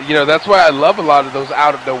 Definitely. You know, that's why I love a lot of those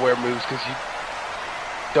out of nowhere moves, because you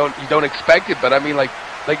don't expect it. But I mean, like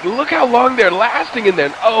look how long they're lasting, and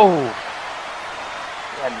then and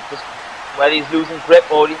just whether he's losing grip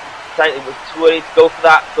or he's decided it was too early to go for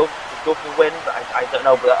that, go for the win. I don't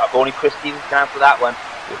know, but only Chris Stevens can for that one.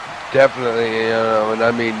 Definitely, you know, and I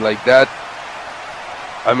mean, like that.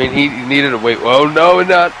 I mean, he needed to wait. Oh no,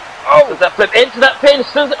 not. Oh! Does that flip into that pin? As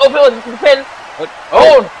soon as it over into the pin. What?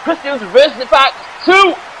 Oh! Chris Stevens reverses it back.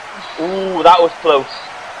 2! Ooh, that was close.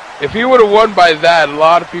 If he would have won by that, a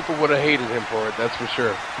lot of people would have hated him for it. That's for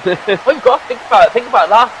sure. Well, you've got to think about it. Think about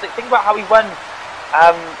how he won.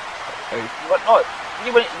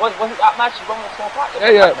 Was it that match? He won with a small pack.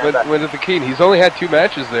 Yeah. When at the Keen, he's only had 2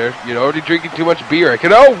 matches there. You know, already drinking too much beer.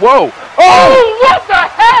 Whoa! Oh! What the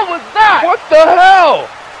hell was that? What the hell?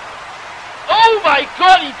 Oh my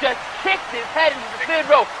God! He just kicked his head into the third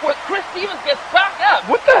row. Where Chris Stevens gets back up.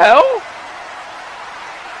 What the hell?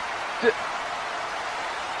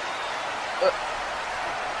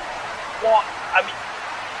 What? I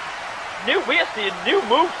mean, we're seeing new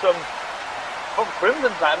moves from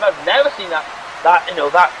Crimson time. I've never seen that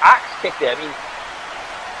axe kick there. I mean,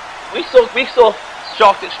 we saw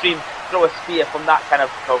Shockz Extreme throw a spear from that kind of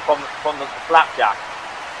from the flapjack,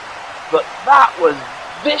 but that was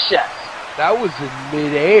vicious. That was in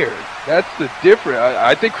midair. That's the difference.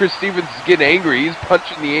 I think Chris Stevens is getting angry. He's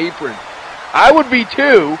punching the apron. I would be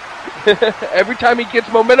too. Every time he gets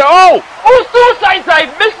momentum. Oh! Suicide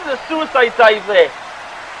dive! Misses the suicide dive there.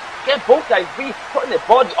 Again, both guys putting their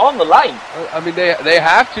body on the line. I mean, they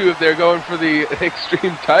have to if they're going for the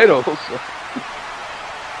Extreme title. So.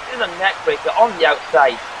 There's a neck breaker on the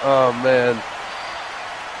outside. Oh man,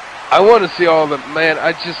 I want to see all the man.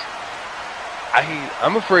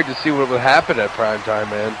 I'm afraid to see what will happen at prime time,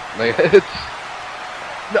 man. Like it's.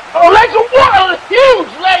 No, legs are what? A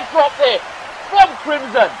huge leg drop there from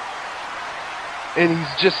Crimson. And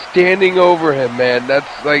he's just standing over him, man.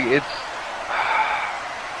 That's like it's.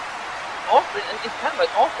 It's kind of like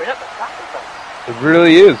offering up the sacrifice. It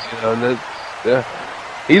really is, you know. And that's,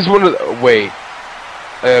 he's one of the. Wait.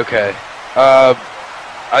 Okay.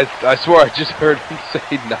 I swear I just heard him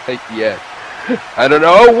say not yet. I don't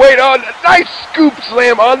know. Oh, wait. Oh, nice scoop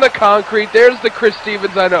slam on the concrete. There's the Chris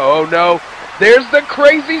Stevens. I know. Oh, no. There's the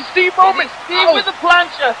crazy Steve moment. Steve with the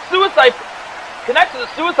plancha. Suicide. Connects to the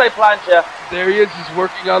suicide plancha. There he is. He's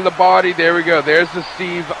working on the body. There we go. There's the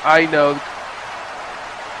Steve. I know.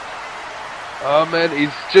 Oh, man.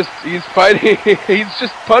 He's fighting. He's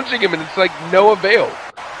just punching him, and it's like no avail.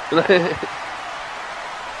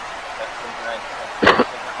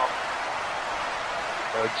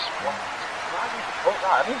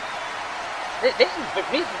 I mean, this is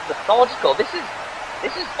methodical. This is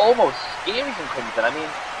almost scary from Crimson. I mean,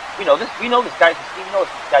 we know this guy's a Steve, we know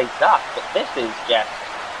this guy's that, but this is just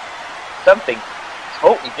something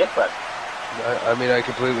totally different. I mean, I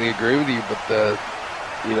completely agree with you, but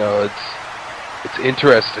you know, it's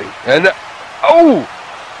interesting. And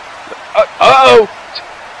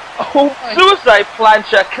suicide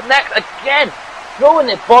plancha connect again. Throwing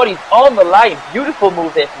their bodies on the line. Beautiful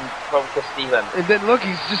move there from Chris Stevens. And then look,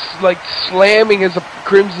 he's just like slamming his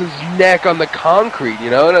Crimson's neck on the concrete, you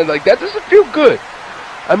know? And I'm like, that doesn't feel good.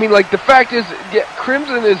 I mean, like, the fact is, yeah,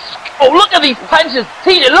 Crimson is... Oh, look at these punches,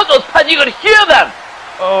 Tina! Look at those punches, you can hear them!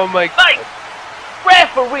 Oh my God.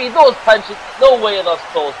 Referee, those punches, no way are those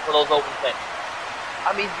closed for those open pins.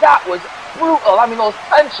 I mean, that was brutal. I mean, those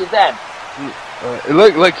punches then.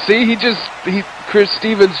 Look, see, Chris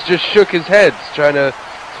Stevens just shook his head, trying to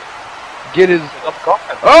get his...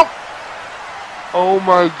 Oh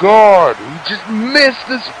my God, he just missed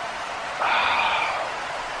this...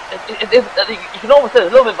 You can almost say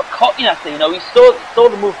there's a little bit of a cockiness there, you know, he saw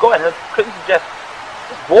the move going, and Crimson just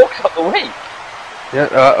walks out the way.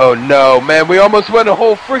 Yeah, oh no, man, we almost went a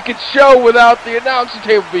whole freaking show without the announcer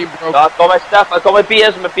table being broken. No, I've got my stuff, I've got my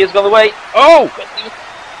beers gone away. Oh!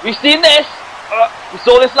 We've seen this! We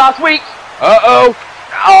saw this last week! Oh!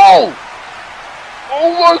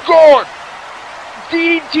 Oh my God!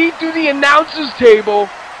 DDT through the announcer's table.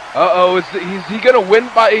 Uh-oh, is he gonna win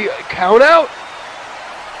by count out?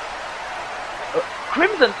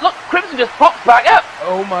 Crimson, look, Crimson just pops back up.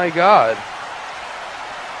 Oh my god.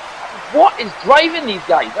 What is driving these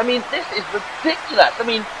guys? I mean, this is ridiculous. I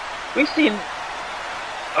mean, we've seen...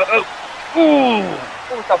 Ooh!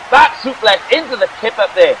 Almost a back suplex into the tip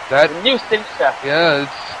up there. That... The new signature. Yeah,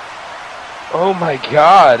 it's... Oh my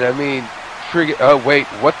god, I mean... Oh, wait,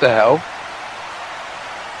 what the hell?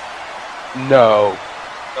 No.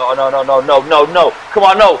 No. Come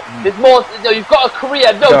on, no. There's more. No, you've got a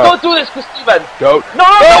career. No, don't do this, Chris Stevens. Don't. No.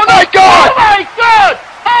 Oh my god! Oh my god!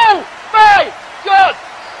 Oh my god!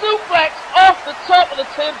 Suplex off the top of the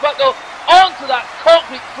turnbuckle onto that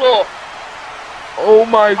concrete floor. Oh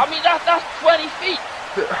my... I mean, that's 20 feet.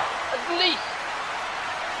 At least.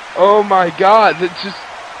 Oh my god, just...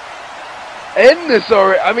 End this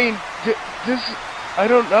already. I mean, this... I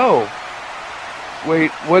don't know.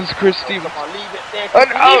 Wait, what's Chris Stevens? Come on, leave it there. Leave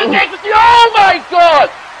it there, Chris. Oh my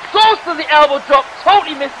god! Goes to the elbow drop,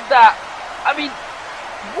 totally misses that. I mean,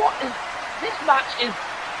 what is... This match is...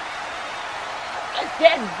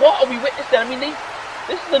 Again, what are we witnessing? I mean,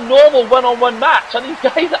 this is a normal one-on-one match, and these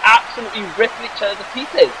guys are absolutely ripping each other to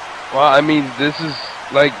pieces. Well, I mean, this is,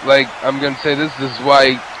 like, I'm gonna say this is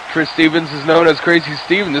why Chris Stevens is known as Crazy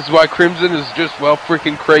Steven. This is why Crimson is just, well,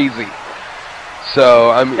 freaking crazy.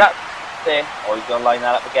 So, I mean... Yeah. There. Oh, he's gonna line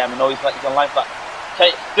that up again. I know he's gonna line that.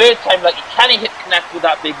 Third time, like, can he hit connect with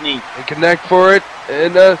that big knee? They connect for it,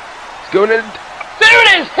 and it's going in. There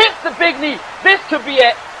it is! Hits the big knee! This could be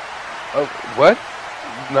it! Oh, what?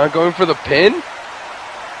 He's not going for the pin? I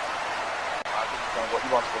think he's going what he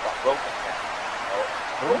wants with that rope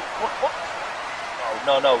again. What?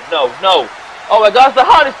 No. Oh my god, that's the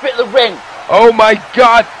hardest bit of the ring! Oh my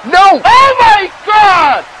god! No! Oh my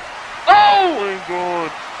god! Oh my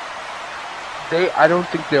god! I don't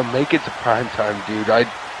think they'll make it to prime time, dude.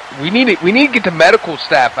 We need to get the medical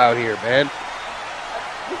staff out here, man.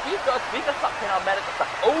 We've got to start paying our medical staff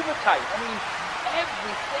overtime. I mean,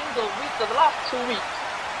 every single week for the last 2 weeks,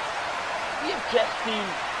 we have just been...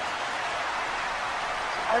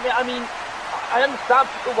 I mean, I understand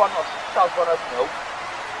people want us, stars want us to know.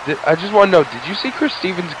 I just want to know, did you see Chris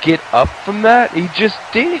Stevens get up from that? He just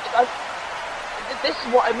did. This is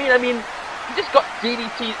what I mean. I mean, he just got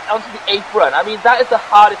DDT onto the apron. I mean, that is the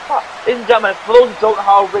hardest part. Ladies and gentlemen, for those who don't know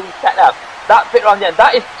how a ring is set up, that bit around the end,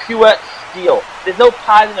 that is pure steel. There's no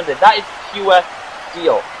padding of it. That is pure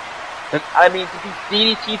steel. And I mean, to be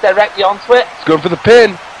DDT directly onto it. Let's go for the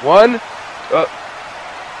pin. One.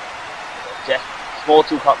 Just small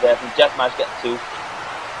two count there. We just managed to get two.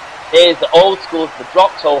 Here's the old school, the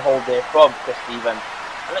drop toe hold there from Chris Stevens.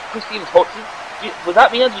 And like Chris Stevens holds. Was that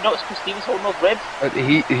me? Did you notice Chris Stevens holding those ribs?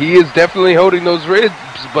 He is definitely holding those ribs,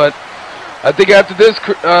 but I think after this,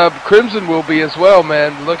 Crimson will be as well,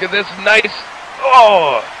 man. Look at this nice...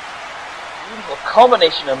 Oh! Beautiful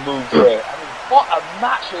combination of moves there. I mean, what a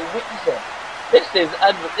match we're witnessing. This is...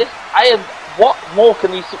 What more can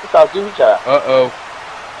these superstars do to each other? Uh-oh.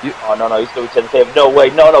 Oh, no, he's going to the favor. No way,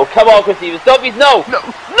 no. Come on, Chris Stevens. Don't be... No!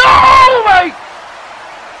 No, mate!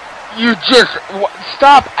 You just...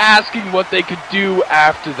 Stop asking what they could do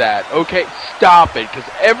after that, okay? Stop it, because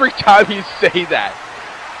every time you say that,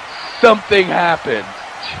 something happens.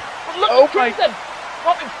 But look, Crimson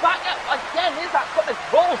popping back up again. There's that cut that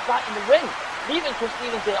rolls back in the ring, leaving Chris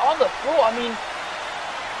Stevens there on the floor. I mean,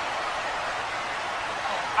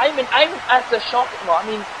 I'm at the shock. No, I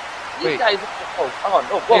mean, these guys. Oh, hang on.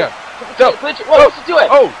 Oh, whoa. Yeah. What's he doing?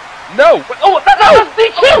 Oh, no. Oh, that's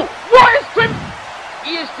DQ. What is Crimson?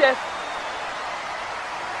 He is just...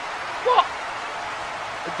 What?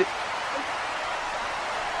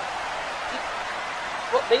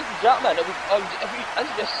 Well, ladies and gentlemen, it was, as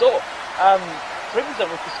you just saw, Crimson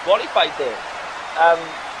was disqualified there.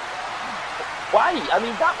 Why? I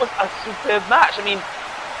mean, that was a superb match. I mean,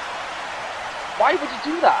 why would you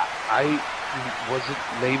do that? Was it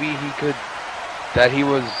maybe he could... That he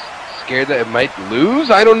was scared that it might lose?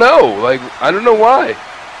 I don't know. Like, I don't know why.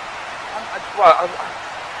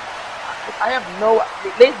 I have no...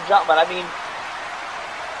 Ladies and gentlemen, I mean...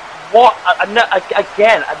 What...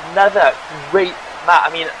 Again, another great match. I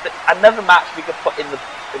mean, another match we could put in the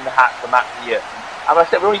hat for match of the year. And I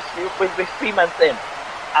said, we're 3 months in,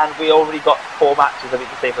 and we already got 4 matches that we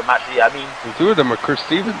can say for match of the year. I mean... 2 of them are Chris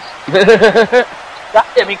Stevens.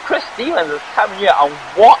 I mean, Chris Stevens is coming here, and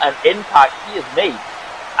what an impact he has made.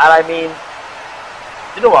 And I mean...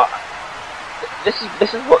 You know what? This is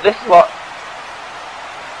what...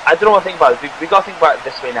 I don't know what to think about it. We've got to think about it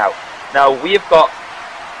this way now. Now, we have got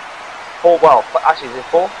 4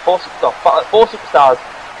 superstars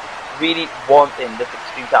really wanting this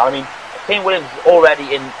Extreme title. I mean, Kane Williams is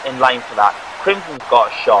already in line for that. Crimson's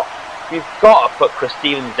got a shot. We've got to put Chris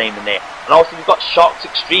Stevens' name in there. And also we've got Shockz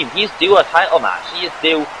Extreme. He's due a title match. He is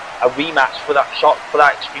due a rematch for that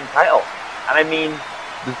Extreme title. And I mean,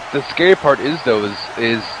 the scary part is though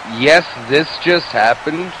is yes, this just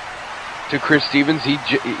happened to Chris Stevens.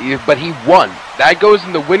 But he won. That goes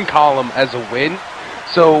in the win column as a win.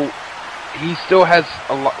 So he still has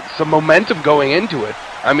some momentum going into it.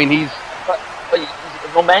 I mean, but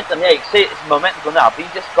momentum. Yeah, you can say it's momentum going now. But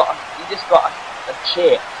he just got a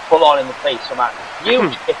chair full on in the face from that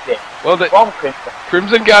huge kick there. Well, from Crimson.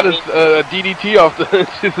 Crimson got a DDT off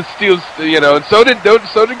the steals, and so did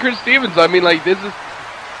Chris Stevens. I mean, like, this is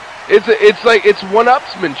it's like it's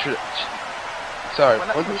one-upsmanship. Sorry,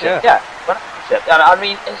 one-upsmanship. Yeah, one-upsmanship. And I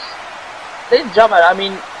mean, ladies and gentlemen, I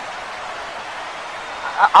mean,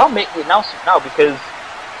 I'll make the announcement now because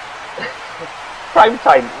prime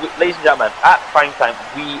time, ladies and gentlemen, at prime time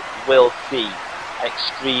we will see an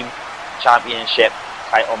Extreme Championship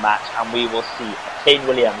title match, and we will see Kane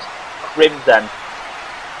Williams, Crimson,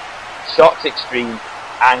 Shockz Extreme,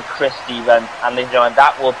 and Chris Stevens. And ladies and gentlemen,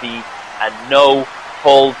 that will be a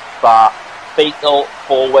no-holds-bar fatal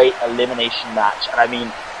four-way elimination match. And I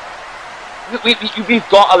mean, we've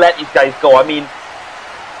got to let these guys go. I mean,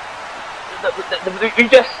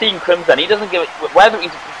 we've just seen Crimson. He doesn't give it, whether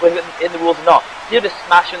he's in the rules or not. He'll just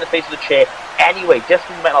smash you in the face with a chair anyway, just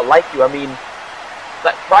because he might not like you. I mean,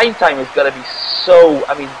 that prime time is going to be so.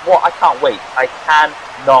 I mean, what? I can't wait. I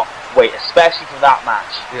cannot wait, especially for that match.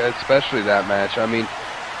 Yeah, especially that match. I mean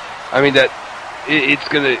that it's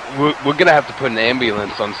gonna. We're gonna have to put an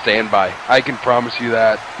ambulance on standby. I can promise you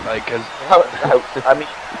that. Like, cause I mean,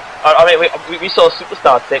 we saw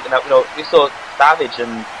Superstar taken out. We saw Savage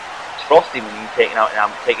and Frosty when he taken out and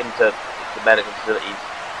taken to the medical facilities.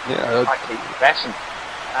 Yeah, actually, profession.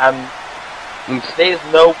 There's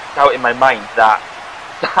no doubt in my mind that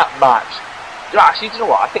match. Actually, do you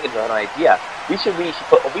know what? I think it's an idea. We should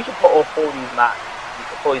put all four of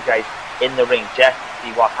these guys in the ring just to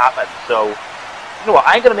see what happens. So, you know what?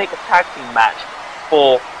 I'm gonna make a tag team match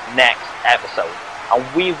for next episode, and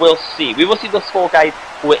we will see. We will see those four guys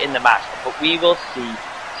who are in the match, but we will see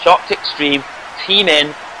Shockz Extreme team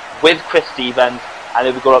in with Chris Stevens, and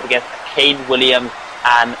then we go up against Kane Williams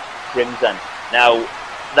and Crimson. Now,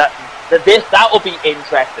 that will be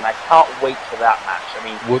interesting. I can't wait for that match. I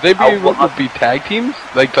mean, will they be able to be tag teams?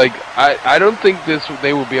 Like I don't think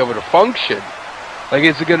they will be able to function. Like,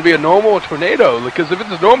 is it going to be a normal tornado? Because if it's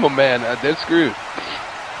a normal man, they're screwed.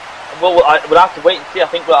 Well, we'll have to wait and see. I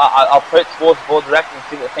think I'll put it towards the board direction and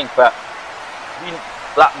see what they think. But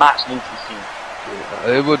that match needs to be seen.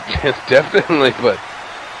 Yeah, it would definitely, but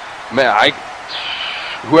man,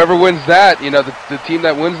 whoever wins that, the team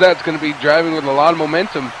that wins that is going to be driving with a lot of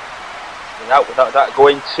momentum. Without that,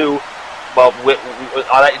 going to, well,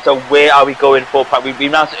 I'd like to know, where are we going for? We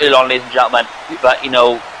announced it earlier on, ladies and gentlemen, but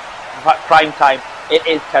prime time, it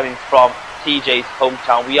is coming from TJ's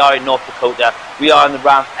hometown. We are in North Dakota. We are in the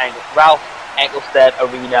Ralph Engelstead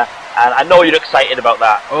Arena, and I know you're excited about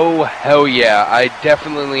that. Oh, hell yeah, I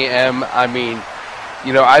definitely am. I mean,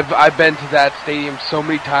 I've been to that stadium so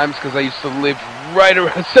many times because I used to live right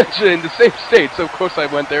around, essentially in the same state. So of course I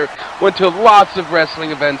went there. Went to lots of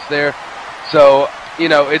wrestling events there. So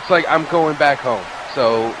it's like I'm going back home.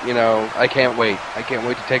 So I can't wait. I can't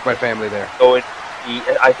wait to take my family there.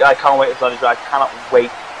 I can't wait as long as I cannot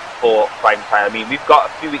wait for prime time. I mean, we've got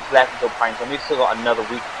a few weeks left until prime time. We've still got another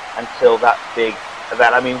week until that big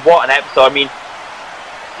event. I mean, what an episode! I mean,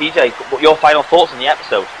 TJ, what your final thoughts on the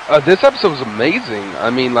episode? This episode was amazing. I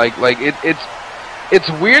mean, it's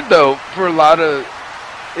weird though for a lot of.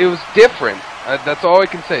 It was different. That's all I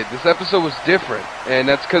can say. This episode was different, and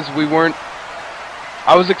that's because we weren't.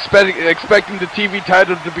 I was expecting the TV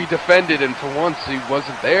title to be defended, and for once he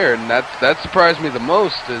wasn't there, and that surprised me the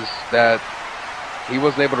most. Is that he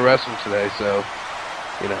wasn't able to wrestle today? So,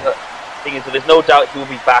 The thing is, there's no doubt he will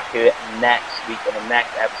be back here next week on the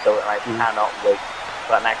next episode, and I cannot wait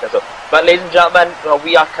for that next episode. But ladies and gentlemen,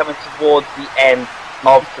 we are coming towards the end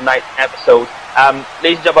of tonight's episode.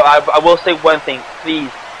 Ladies and gentlemen, I will say one thing. Please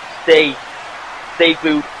stay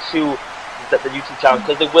glued to the YouTube channel,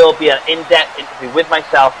 because there will be an in-depth interview with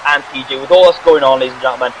myself and TJ with all that's going on, ladies and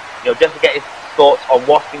gentlemen. Just to get his thoughts on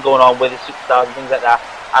what's been going on with the superstars and things like that,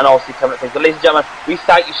 and also coming up things. But ladies and gentlemen, we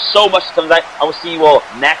thank you so much for coming tonight, and we'll see you all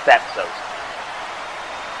next episode.